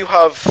know you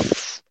have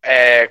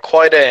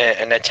quite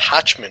an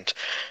attachment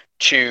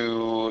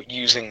to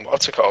using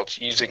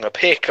using a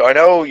pick. I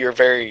know you're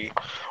very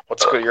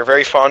you're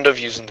very fond of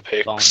using the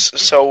picks.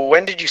 So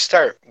when did you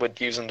start with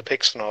using the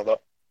picks and all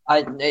that?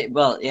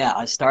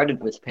 I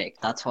started with pick.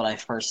 That's what I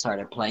first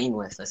started playing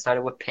with. I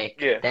started with pick,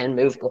 then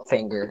moved the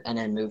finger, and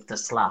then moved the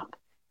slap.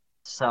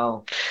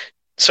 So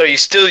you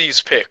still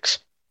use picks?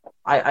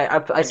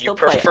 I still you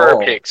prefer play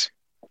all. picks?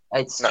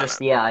 It's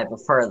I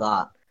prefer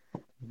that.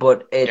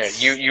 But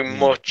it's you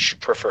much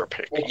prefer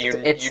pick. You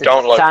it's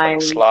don't like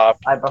playing sound, slap.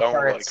 I Don't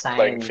prefer it like sound.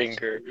 playing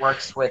finger.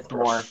 Works with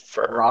more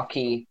Prefer.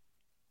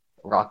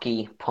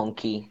 rocky,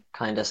 punky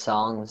kind of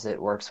songs. It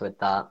works with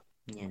that.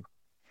 Yeah.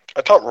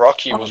 I thought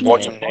Rocky was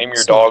what you Yeah. name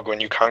your dog when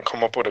you can't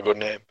come up with a good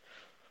name.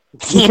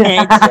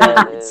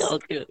 It's so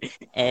good.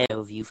 How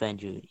have you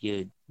found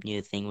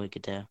your thing with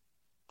guitar?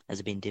 Has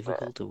it been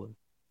difficult or what?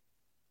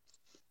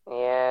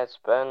 Yeah, it's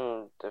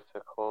been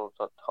difficult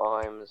at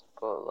times,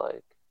 but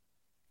like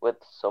with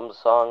some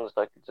songs,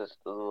 I could just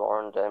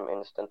learn them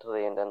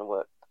instantly, and then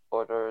with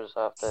others,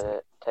 I have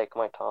to take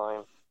my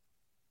time.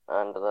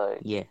 And like,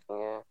 Yeah.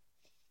 yeah,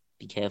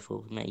 Be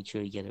careful. Make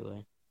sure you get it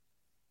right.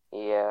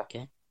 yeah.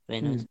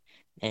 Very nice.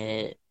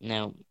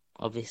 Now,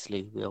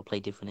 obviously, we all play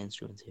different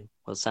instruments here.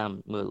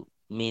 Well,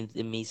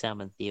 me,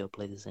 Sam, and Theo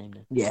play the same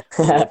now. Yeah.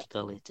 What do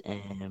you call it?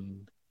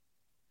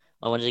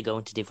 I wanted to go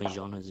into different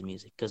genres of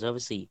music because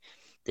obviously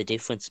the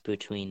difference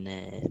between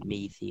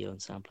me, Theo,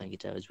 and Sam playing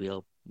guitar is we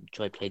all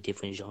try to play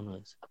different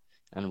genres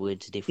and we're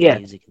into different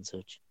music and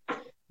such.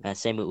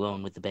 Same with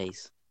Ron with the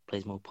bass,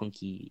 plays more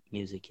punky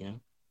music, you know.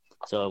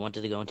 So I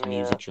wanted to go into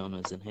music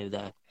genres and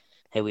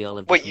how we all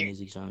have different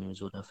music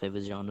genres, what our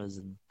favorite genres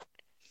and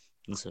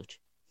such.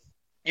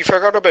 You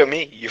forgot about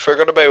me. You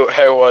forgot about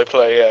how I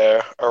play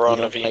Aron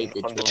You don't play Levine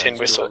the on the drums, tin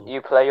whistle.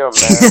 You play your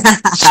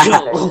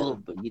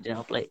But you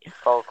don't play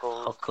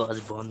vocals. Hot Cause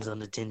Bonds on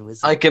the tin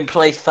whistle. I can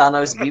play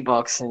Thanos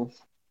beatboxing.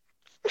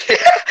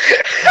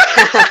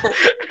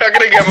 I'm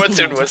gonna get my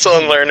tin whistle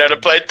and learn how to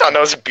play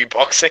Thanos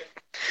beatboxing.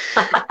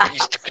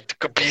 Beast to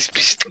the beast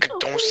to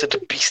the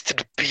beast to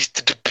the beast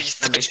to the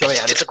beast to Let me the show you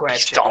how to beast to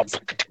the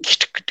scratch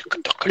beast.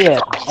 Yeah.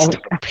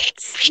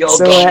 Yo,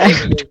 So,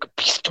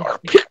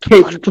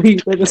 Beast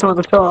please, I just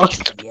want to talk.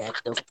 Get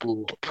the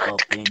fool up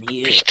in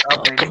here.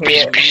 Up in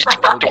here. to the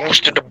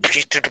beast to the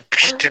beast to the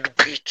beast to the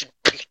beast to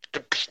the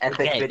beast. Epic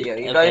Okay, video.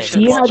 You okay. guys should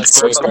He watch had it.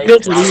 such It's a like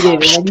good that. lead in,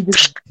 and then he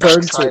just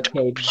burns it,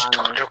 Cage.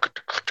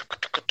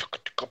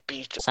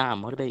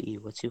 Sam, what about you?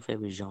 What's your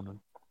favorite genre?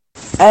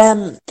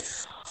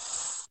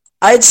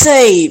 I'd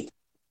say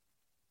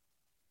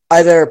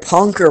either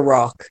punk or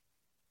rock.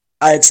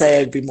 I'd say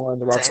I'd be more on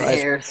the rock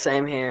side.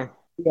 Same here.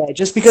 Yeah,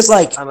 just because,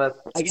 like, I'm a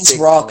I guess big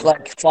rock, punk.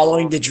 like,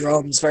 following the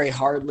drums very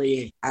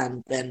hardly,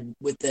 and then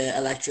with the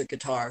electric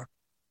guitar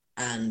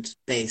and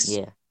bass.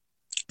 Yeah.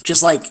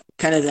 just like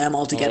kind of them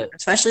all together.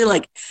 Especially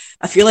like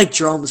I feel like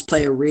drums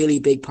play a really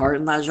big part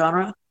in that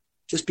genre,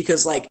 just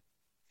because like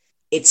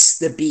it's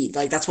the beat,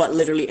 like that's what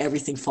literally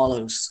everything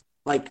follows.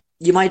 Like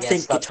you might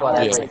think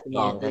guitar is like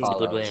that's a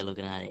good way of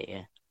looking at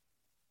it.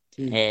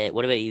 Yeah.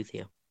 What about you,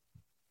 Theo?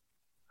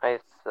 I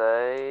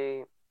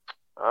say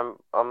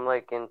I'm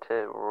like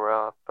into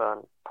rap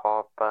and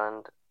pop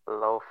and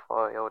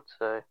lo-fi. I would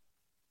say.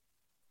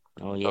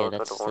 Oh yeah,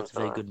 that's a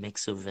very good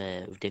mix of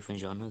different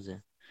genres.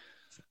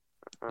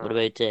 What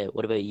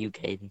about you,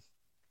 Caden?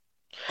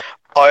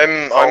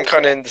 I'm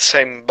kind of in the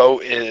same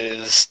boat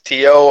as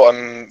Theo.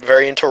 I'm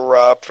very into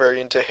rap, very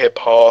into hip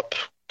hop,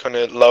 kind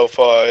of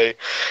lo-fi,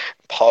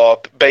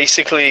 pop.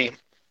 Basically,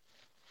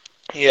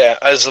 yeah.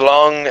 As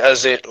long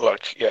as it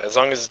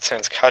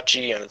sounds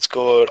catchy and it's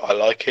good, I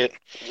like it.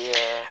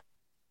 Yeah.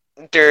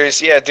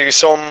 There's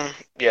some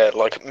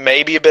like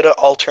maybe a bit of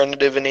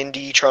alternative and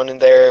indie thrown in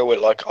there with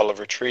like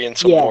Oliver Tree and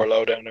some more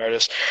low down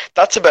artists.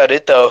 That's about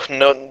it though.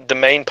 No, the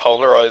main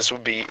polarized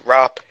would be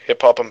rap,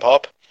 hip hop, and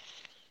pop.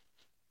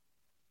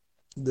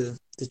 The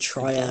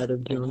triad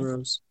of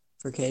genres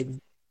for Caden.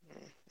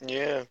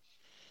 Yeah.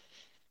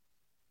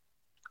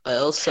 I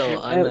also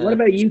what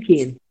about you,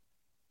 Keane?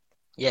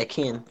 Yeah,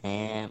 Keane.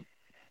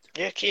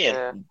 Yeah,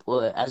 Keane.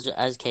 Well, as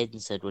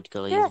Caden said, what you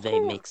call it, it's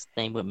very mixed.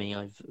 Same with me,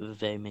 I've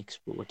very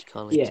mixed. But what you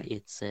call it,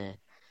 it's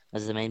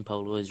as the main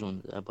polarized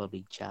ones are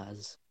probably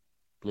jazz,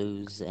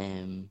 blues,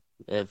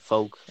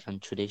 folk,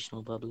 and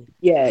traditional probably.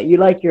 Yeah, you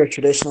like your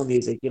traditional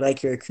music. You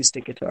like your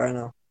acoustic guitar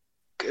now.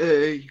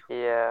 Okay.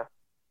 Yeah.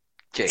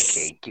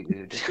 JK,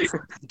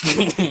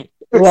 dude.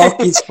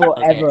 Rockies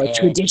forever.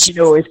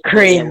 Traditional is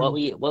cream. What were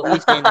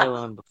you saying there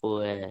on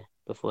before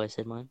I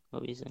said mine?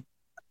 What were you saying?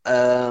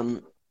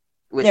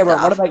 With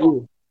what about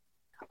you?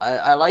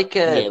 I like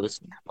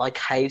like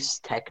house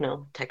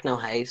techno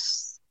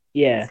house.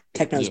 Yeah,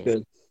 techno's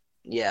good.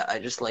 Yeah, I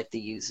just like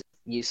the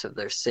use of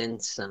their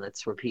synths and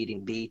its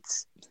repeating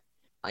beats.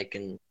 I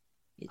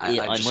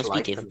must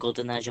like be difficult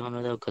in that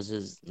genre though, because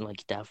there's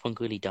like Daft Punk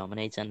really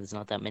dominates, and there's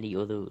not that many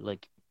other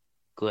like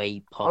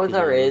great popular. Oh,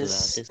 there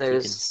is.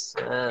 There's.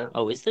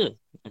 Is there?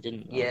 I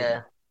didn't.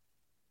 Yeah.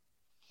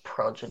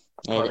 Project.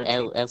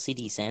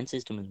 LCD Sound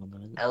System is one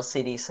of them.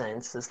 LCD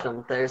Sound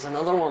System. There's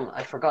another one.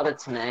 I forgot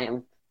its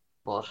name,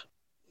 but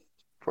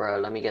bro,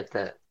 let me get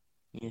the.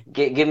 Yeah.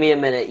 Give me a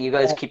minute. You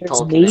guys keep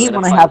talking. Me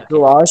when I have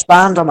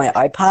GarageBand on my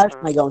iPad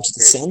and I go into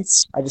the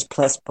synths, I just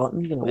press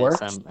buttons and it works.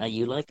 Sam, are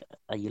you like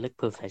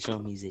professional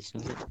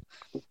musicians?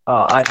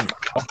 Oh, I'm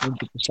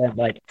 100%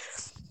 like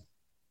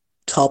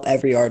top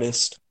every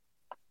artist.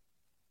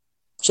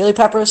 Chili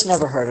Peppers,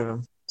 never heard of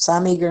him.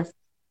 Sam Eager,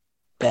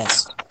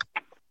 best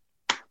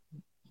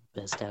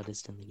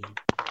artist in the game.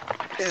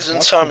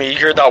 Isn't Sam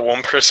Eager that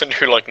one person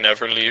who like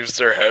never leaves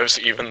their house,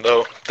 even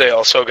though they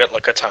also get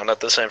like a tan at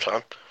the same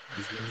time?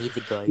 Isn't he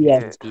the guy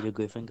who Peter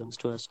Griffin goes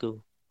to our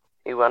school?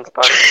 He went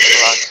back to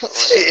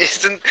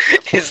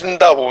Isn't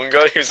that one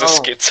guy who's a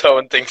schizo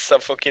and thinks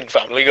that fucking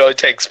Family Guy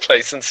takes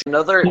place in...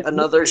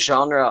 Another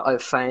genre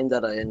I've found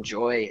that I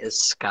enjoy is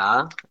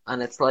ska,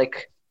 and it's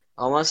like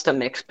almost a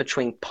mix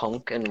between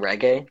punk and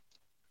reggae.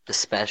 The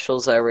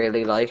Specials I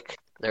really like.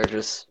 I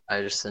just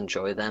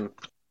enjoy them.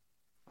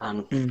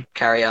 And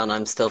carry on,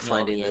 I'm still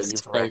finding this.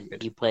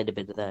 You played a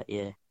bit of that,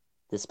 yeah.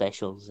 The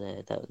Specials,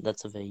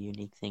 that's a very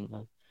unique thing.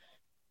 Though.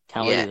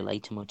 Can't really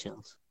relate to much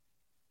else.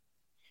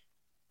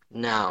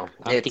 No,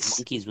 Arctic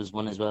Monkeys was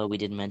one as well. We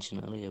didn't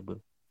mention earlier, but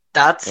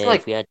that's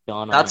like we had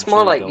John that's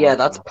more like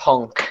that's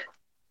punk.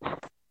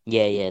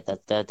 Yeah,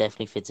 that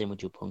definitely fits in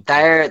with your punk.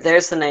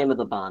 There's the name of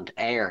the band,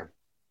 Air.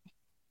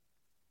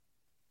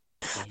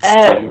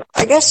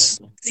 I guess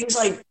things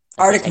like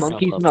Arctic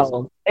Monkeys.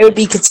 No, it would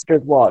be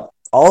considered what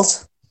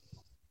alt.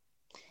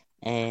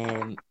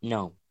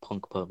 No,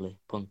 punk probably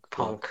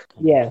punk.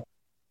 Yeah,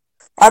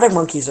 Arctic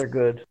Monkeys are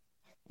good.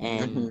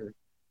 I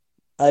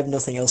have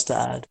nothing else to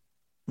add.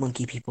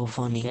 Monkey people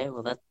funny. Okay,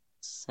 well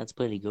that's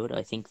pretty good.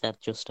 I think that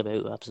just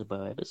about wraps up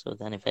our episode.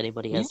 Then, if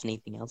anybody has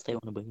anything else they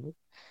want to bring up,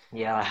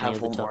 I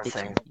have one more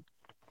thing.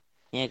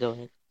 Yeah, go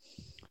ahead.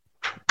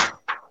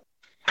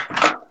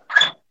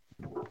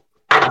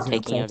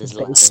 Taking out his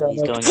ladder.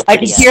 I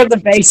can hear the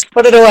bass.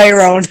 Put it away,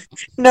 Ron.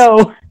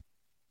 No,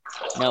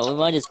 we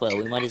might as well.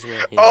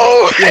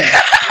 Oh,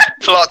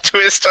 plot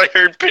twist! I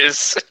heard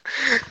piss.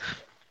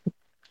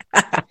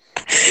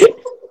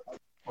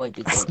 What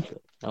did you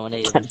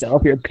can't tell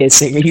if you're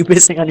pissing. Are you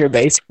pissing on your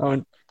bass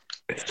phone?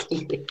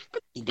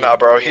 Nah,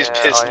 bro, he's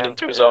pissing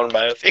into his own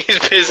mouth. He's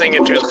pissing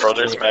into his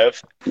brother's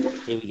mouth.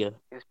 Here we go.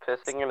 He's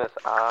pissing in his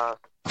ass.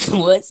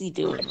 What's he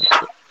doing?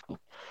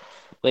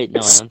 Wait,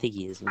 no, I don't think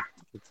he is.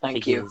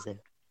 Thank you.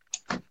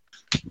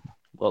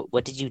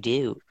 What did you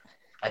do?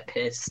 I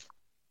pissed.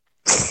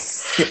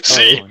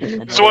 See,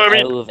 that's what I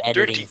mean. Of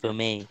editing for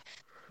me.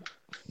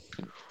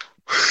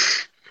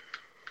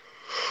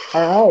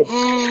 Alright.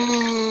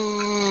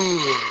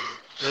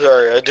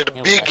 Sorry, I did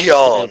a big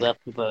yawn.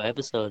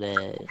 Episode,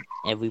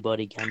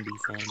 everybody can be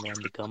found in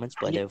the comments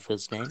by their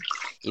first name.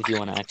 If you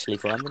want to actually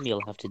find them,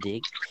 you'll have to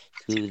dig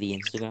through the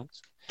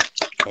Instagrams.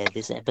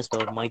 this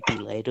episode might be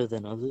later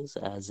than others,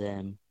 as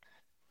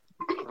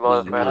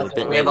Well, we were a bit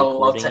We late have a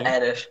lot recording to it.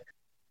 edit.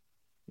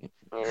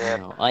 yeah.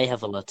 No, I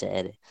have a lot to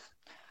edit.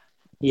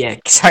 Yeah,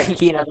 sorry,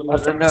 Keen. No.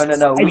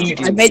 We I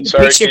do. made the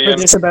Sorry, picture for Kian.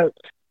 this about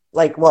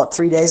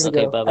 3 days Okay,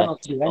 ago. I bye-bye. don't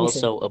have to do anything.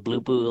 Also, a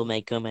blooper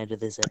may come out of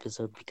this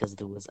episode because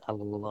there was a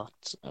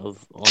lot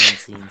of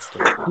unseen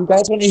stuff. You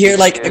guys want to hear a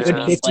Yeah. good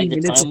By 15 the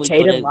minutes time of we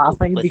Tatum put out-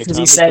 laughing by the because time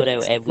he we said put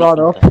out every- brought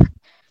up? by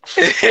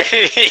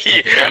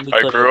the time we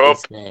I put grew out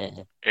up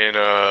this, in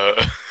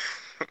a.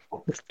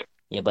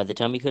 yeah, by the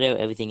time we put out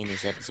everything in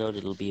this episode,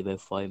 it'll be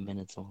about 5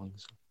 minutes long.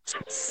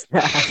 So.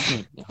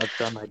 I'll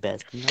try my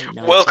best.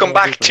 No, Welcome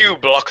back everybody. to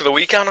Block of the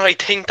Week, and I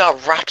think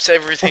that wraps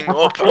everything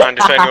up. And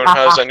if anyone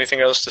has anything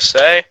else to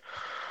say,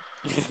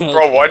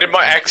 bro, why did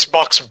my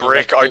Xbox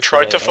brick? I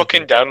tried to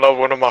fucking download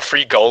one of my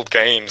free gold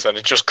games, and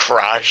it just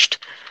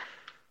crashed.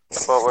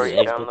 What were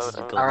Yeah, you Xbox is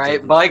downloading? gold.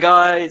 Alright, bye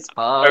guys.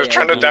 Bye. I was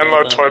trying to yeah,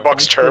 download bye-bye. Toy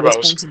Box Thanks for Turbo.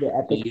 listening to the See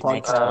Epic you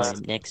next Podcast.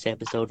 time. Next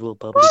episode will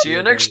probably See be you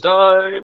about next time.